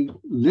my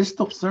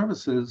list of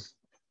services,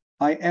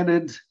 I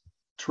added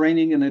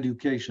training and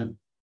education.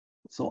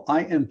 So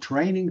I am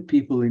training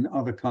people in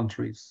other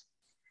countries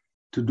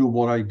to do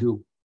what I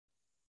do,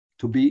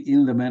 to be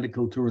in the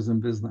medical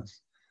tourism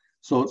business.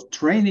 So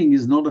training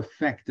is not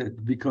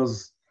affected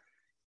because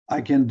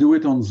I can do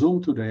it on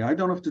Zoom today. I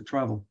don't have to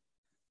travel.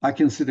 I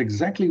can sit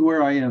exactly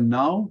where I am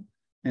now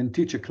and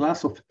teach a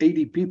class of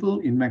 80 people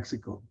in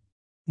Mexico.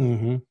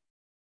 Mm-hmm.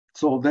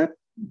 So that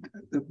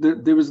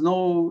there is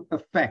no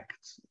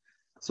effect.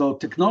 So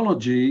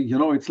technology,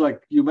 it's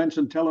like you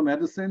mentioned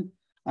telemedicine.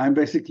 I'm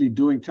basically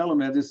doing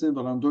telemedicine,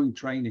 but I'm doing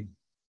training.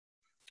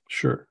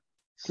 Sure.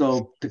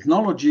 So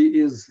technology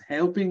is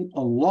helping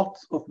a lot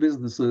of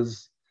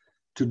businesses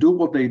to do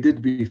what they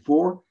did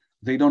before.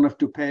 They don't have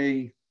to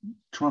pay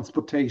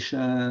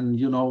transportation.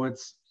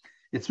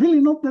 It's really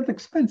not that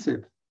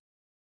expensive.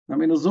 I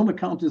mean, a Zoom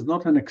account is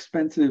not an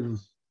expensive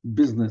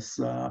business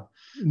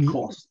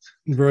cost.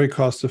 Very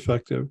cost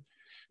effective.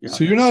 Yeah.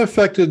 So you're not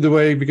affected the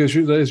way, because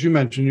as you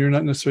mentioned, you're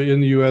not necessarily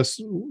in the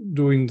U.S.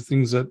 doing the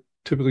things that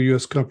typically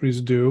U.S. companies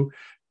do.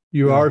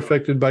 You are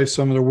affected by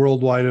some of the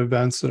worldwide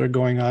events that are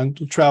going on.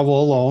 Travel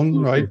alone,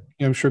 right?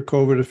 I'm sure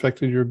COVID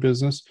affected your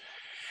business.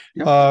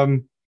 Yeah.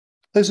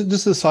 This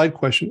is a side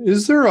question.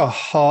 Is there a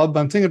hub?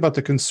 I'm thinking about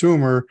the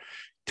consumer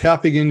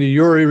tapping into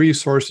your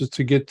resources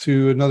to get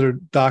to another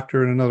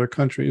doctor in another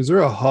country. Is there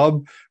a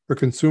hub where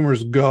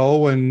consumers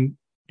go and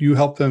you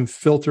help them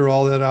filter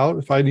all that out?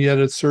 If I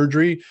needed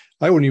surgery,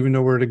 I wouldn't even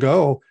know where to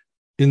go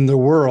in the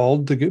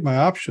world to get my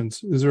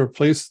options. Is there a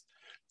place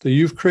that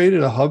you've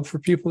created, a hub for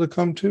people to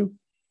come to?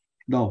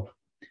 No,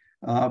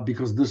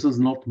 because this is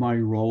not my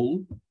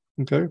role.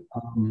 Okay.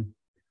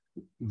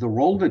 The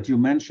role that you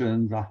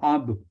mentioned, the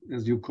hub,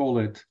 as you call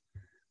it,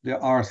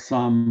 there are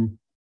some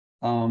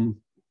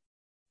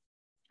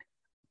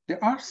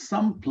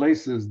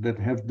places that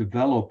have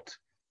developed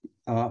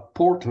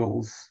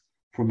portals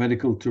for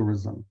medical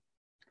tourism,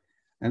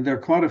 and there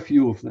are quite a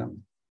few of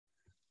them.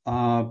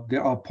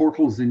 There are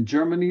portals in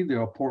Germany,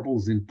 there are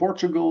portals in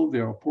Portugal,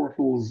 there are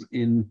portals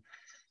in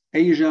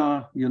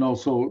Asia,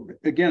 so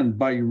again,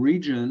 by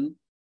region,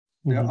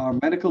 there are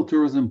medical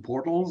tourism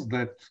portals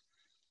that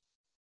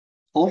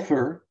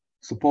offer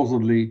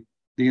supposedly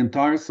the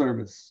entire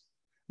service,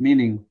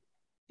 meaning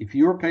if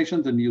you're a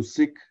patient and you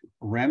seek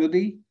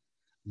remedy,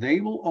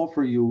 they will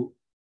offer you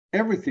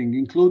everything,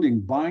 including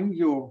buying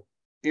your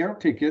air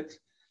ticket,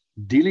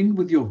 dealing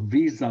with your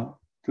visa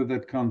to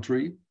that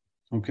country,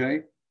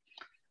 okay?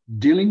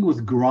 dealing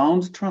with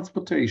ground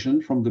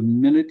transportation from the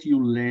minute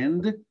you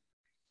land,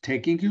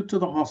 taking you to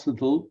the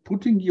hospital,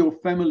 putting your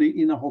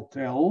family in a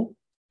hotel,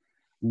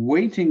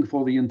 waiting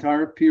for the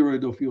entire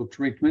period of your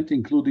treatment,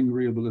 including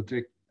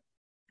rehabilitation,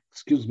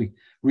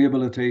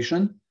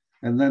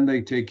 and then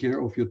they take care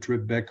of your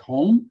trip back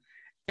home,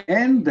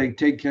 and they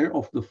take care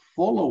of the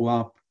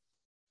follow-up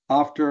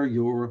after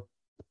your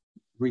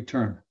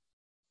return,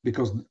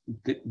 because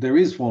there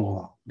is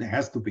follow-up, there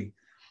has to be.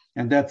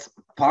 And that's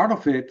part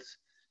of it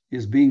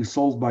is being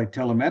solved by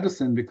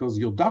telemedicine, because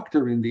your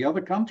doctor in the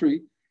other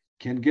country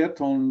can get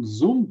on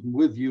Zoom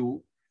with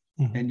you,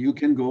 and you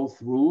can go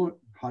through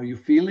how you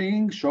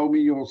feeling, show me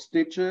your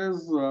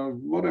stitches,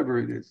 whatever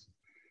it is.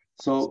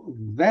 So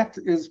that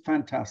is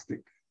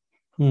fantastic.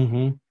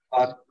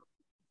 But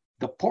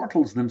the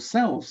portals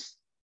themselves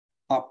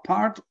are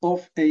part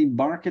of a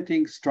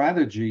marketing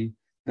strategy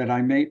that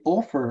I may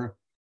offer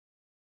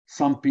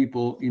some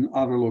people in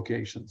other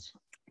locations.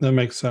 That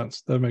makes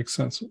sense. That makes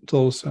sense.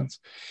 Total sense.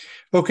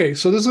 Okay,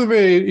 so this is a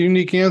very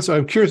unique answer.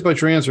 I'm curious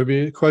about your answer. It'd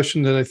be a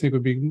question that I think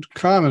would be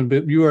common,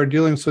 but you are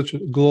dealing with such a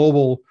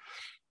global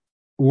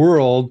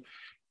world.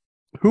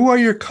 Who are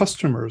your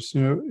customers?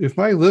 You know, if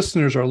my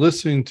listeners are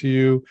listening to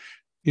you,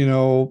 you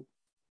know,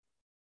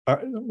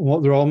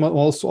 well, they're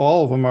almost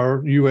all of them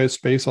are US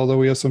based, although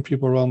we have some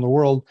people around the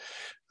world.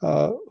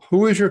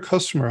 Who is your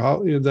customer?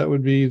 How that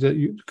would be that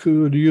you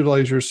could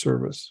utilize your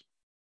service?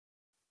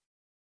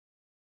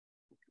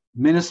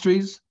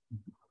 Ministries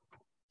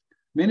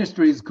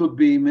could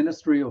be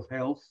Ministry of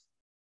Health,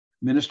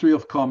 Ministry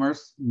of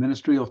Commerce,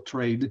 Ministry of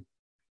Trade,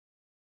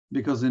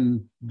 because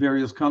in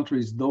various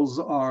countries, those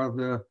are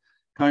the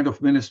kind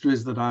of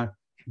ministries that are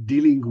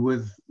dealing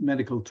with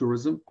medical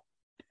tourism.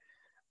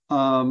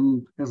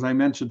 As I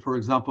mentioned, for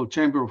example,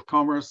 Chamber of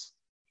Commerce,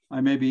 I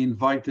may be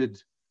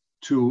invited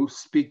to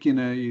speak in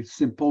a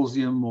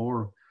symposium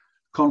or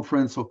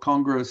conference or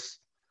congress.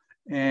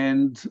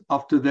 And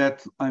after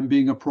that, I'm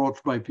being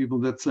approached by people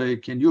that say,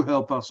 can you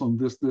help us on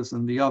this, this,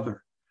 and the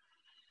other?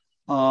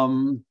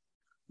 VMarsh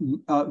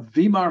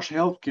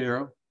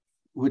Healthcare,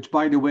 which,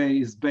 by the way,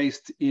 is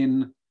based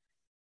in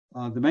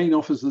the main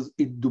offices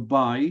in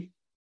Dubai.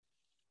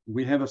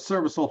 We have a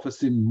service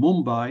office in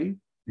Mumbai,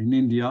 in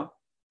India.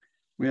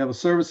 We have a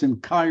service in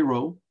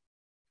Cairo.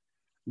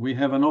 We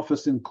have an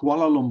office in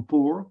Kuala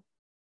Lumpur.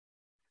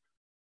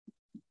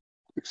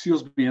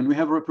 And we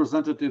have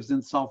representatives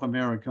in South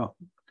America.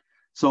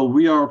 So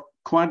we are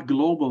quite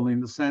global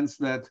in the sense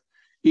that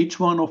each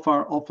one of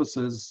our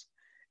offices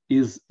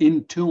is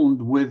in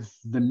tune with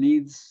the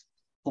needs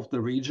of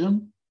the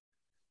region.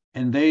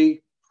 And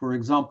they, for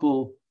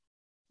example,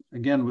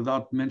 again,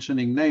 without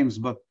mentioning names,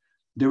 but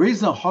there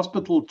is a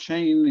hospital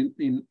chain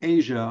in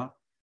Asia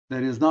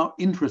that is now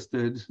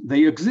interested.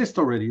 They exist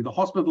already, the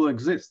hospital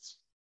exists,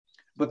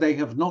 but they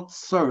have not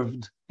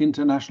served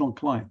international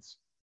clients.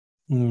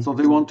 So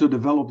they want to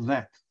develop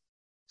that.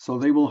 So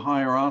they will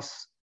hire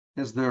us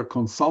as their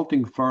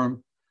consulting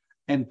firm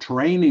and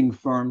training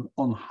firm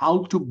on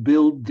how to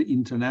build the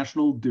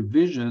international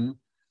division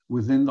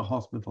within the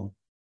hospital.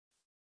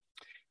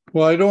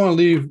 Well, I don't want to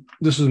leave,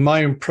 this is my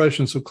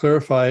impression, so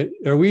clarify.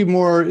 Are we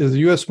more, is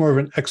the U.S. more of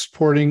an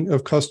exporting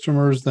of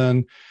customers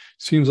than,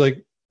 seems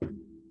like,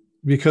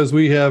 because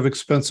we have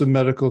expensive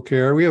medical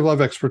care, we have a lot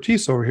of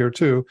expertise over here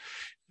too.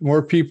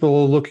 More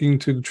people looking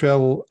to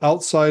travel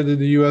outside of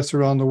the U.S.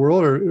 around the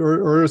world,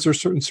 or is there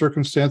certain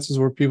circumstances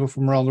where people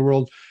from around the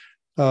world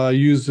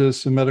use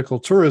this in medical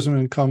tourism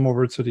and come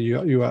over to the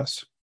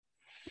U.S.?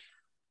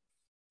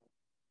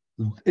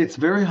 It's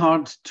very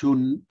hard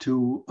to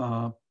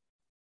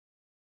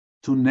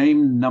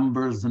name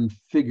numbers and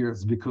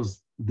figures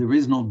because there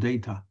is no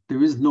data.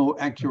 There is no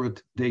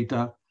accurate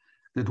data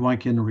that one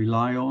can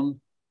rely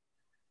on.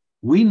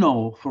 We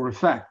know for a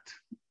fact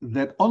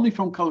that only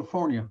from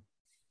California,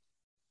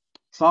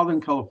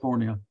 Southern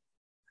California,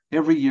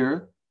 every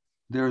year,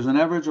 there's an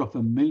average of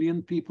 1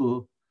 million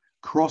people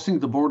crossing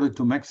the border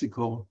to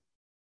Mexico,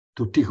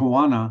 to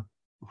Tijuana,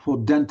 for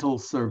dental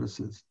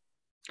services.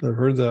 I've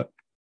heard that.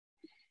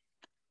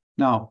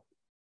 Now,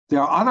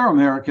 there are other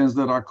Americans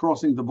that are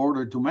crossing the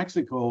border to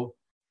Mexico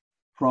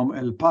from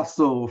El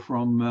Paso,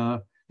 from,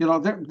 there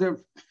are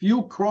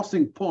few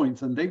crossing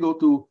points, and they go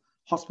to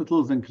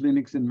hospitals and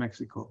clinics in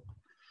Mexico.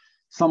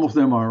 Some of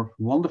them are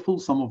wonderful,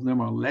 some of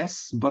them are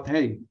less, but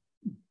hey,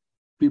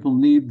 people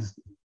need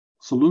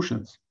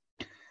solutions.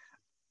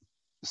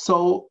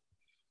 So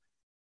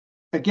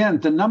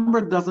again, the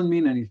number doesn't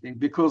mean anything,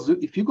 because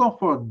if you go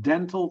for a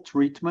dental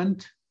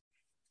treatment,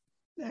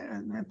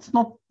 it's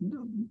not,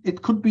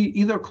 it could be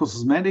either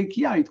cosmetic,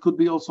 yeah, it could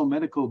be also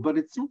medical, but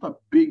it's not a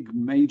big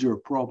major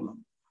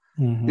problem.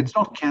 It's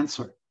not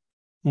cancer.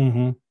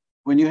 When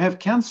you have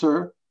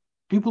cancer,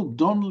 people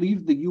don't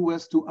leave the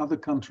US to other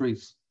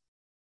countries.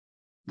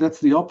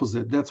 That's the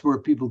opposite. That's where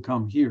people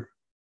come here.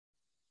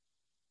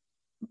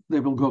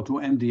 They will go to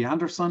MD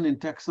Anderson in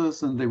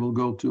Texas, and they will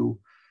go to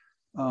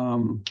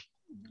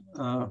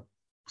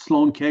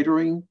Sloan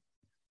Kettering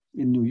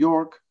in New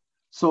York.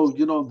 So,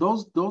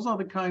 those are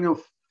the kind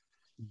of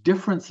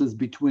differences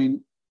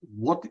between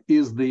what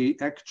is the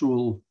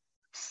actual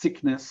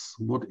sickness,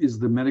 what is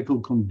the medical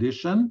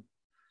condition.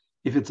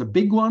 If it's a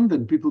big one,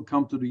 then people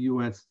come to the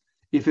US.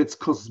 If it's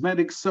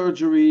cosmetic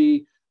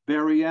surgery,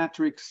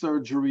 bariatric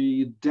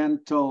surgery,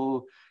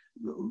 dental,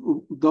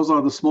 those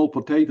are the small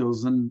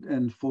potatoes.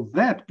 And for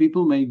that,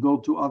 people may go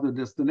to other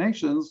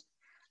destinations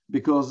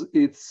because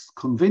it's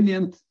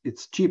convenient,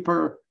 it's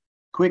cheaper,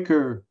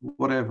 quicker,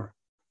 whatever.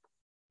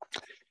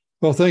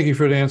 Well, thank you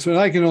for the answer. And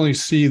I can only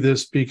see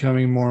this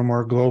becoming more and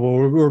more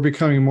global. We're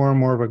becoming more and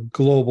more of a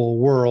global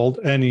world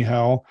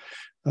anyhow,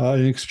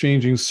 in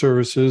exchanging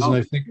services. And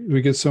I think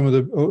we get some of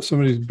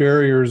these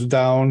barriers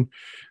down.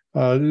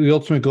 The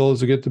ultimate goal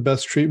is to get the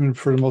best treatment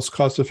for the most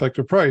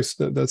cost-effective price.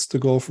 That's the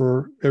goal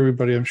for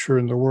everybody, I'm sure,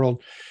 in the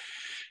world.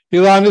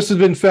 Ilan, this has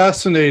been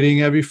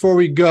fascinating. Before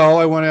we go,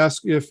 I want to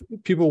ask if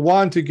people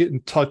want to get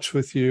in touch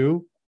with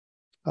you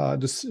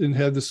and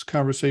have this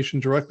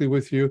conversation directly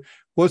with you,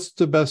 what's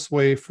the best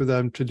way for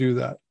them to do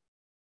that?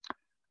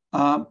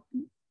 I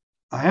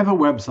have a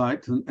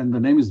website, and the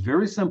name is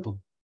very simple,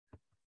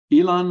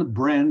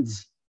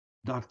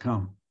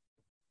 ilanbrands.com.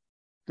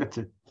 That's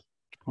it.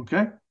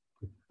 Okay?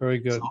 Very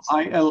good. So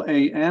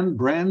ILAN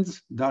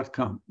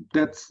brands.com.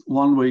 That's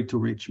one way to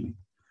reach me.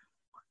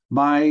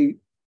 My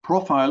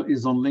profile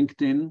is on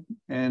LinkedIn,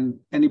 and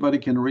anybody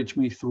can reach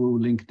me through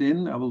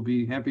LinkedIn. I will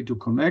be happy to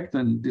connect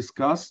and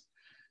discuss.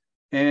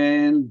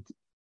 And,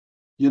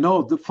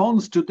 the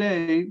phones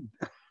today,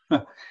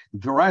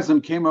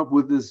 Verizon came up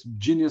with this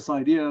genius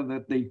idea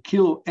that they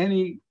kill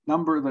any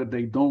number that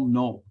they don't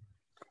know.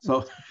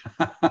 So,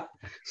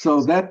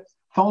 so that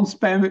phone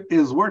spam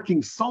is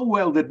working so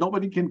well that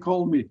nobody can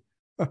call me.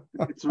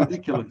 It's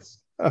ridiculous.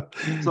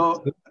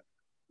 So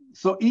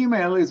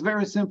email is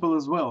very simple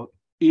as well.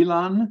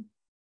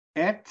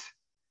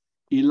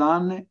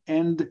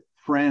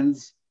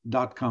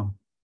 Ilan@ilanandfriends.com.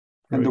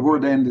 And the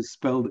word "and" is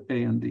spelled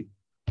A-N-D.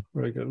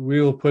 Very good.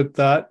 We will put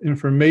that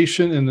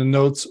information in the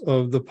notes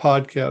of the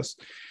podcast,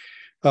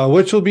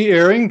 which will be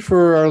airing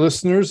for our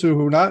listeners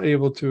who are not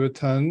able to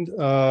attend.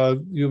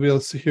 You'll be able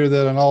to hear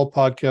that on all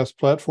podcast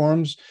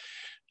platforms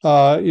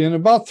in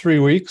about 3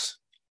 weeks.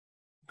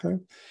 Okay.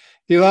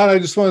 Ilan, I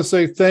just want to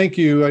say thank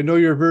you. I know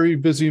you're a very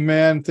busy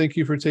man. Thank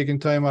you for taking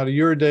time out of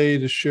your day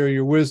to share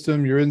your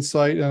wisdom, your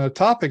insight on a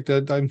topic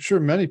that I'm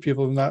sure many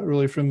people are not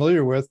really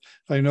familiar with.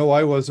 I know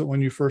I wasn't when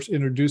you first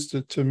introduced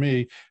it to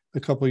me a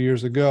couple of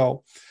years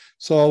ago.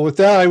 So with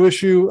that, I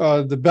wish you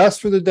the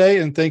best for the day,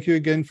 and thank you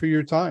again for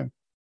your time.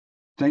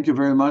 Thank you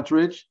very much,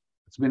 Rich.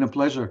 It's been a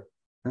pleasure.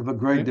 Have a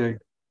great day.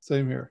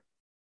 Same here.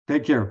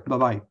 Take care.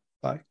 Bye-bye.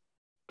 Bye.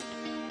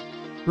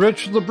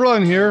 Rich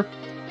LeBrun here.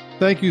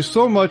 Thank you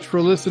so much for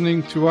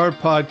listening to our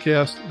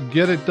podcast,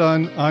 Get It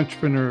Done,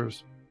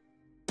 Entrepreneurs.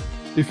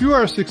 If you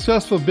are a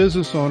successful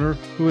business owner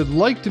who would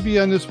like to be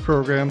on this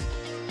program,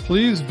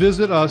 please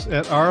visit us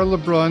at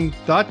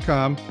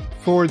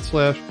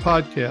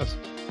rlebrun.com/podcast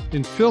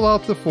and fill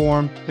out the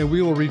form, and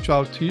we will reach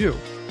out to you.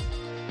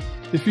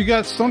 If you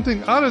got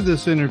something out of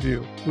this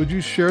interview, would you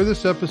share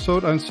this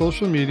episode on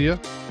social media?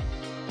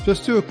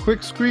 Just do a quick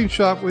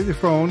screenshot with your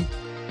phone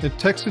and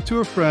text it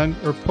to a friend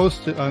or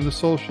post it on the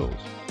socials.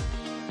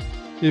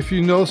 If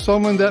you know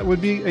someone that would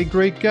be a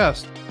great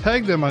guest,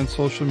 tag them on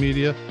social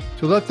media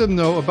to let them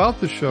know about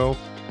the show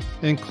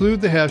and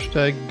include the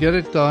hashtag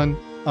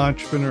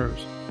GetItDoneEntrepreneurs.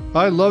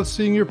 I love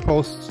seeing your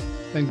posts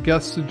and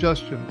guest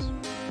suggestions.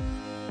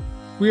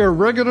 We are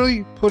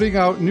regularly putting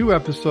out new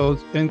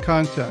episodes and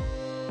content.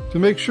 To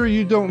make sure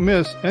you don't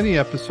miss any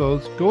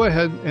episodes, go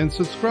ahead and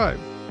subscribe.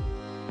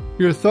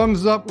 Your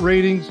thumbs up,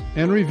 ratings,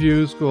 and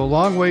reviews go a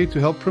long way to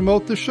help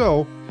promote the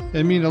show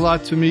and mean a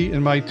lot to me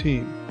and my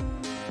team.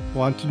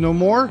 Want to know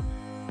more?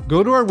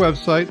 Go to our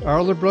website,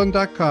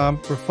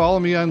 rlebrun.com, or follow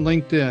me on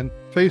LinkedIn,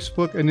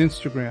 Facebook, and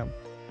Instagram.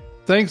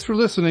 Thanks for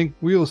listening.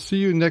 We will see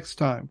you next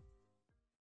time.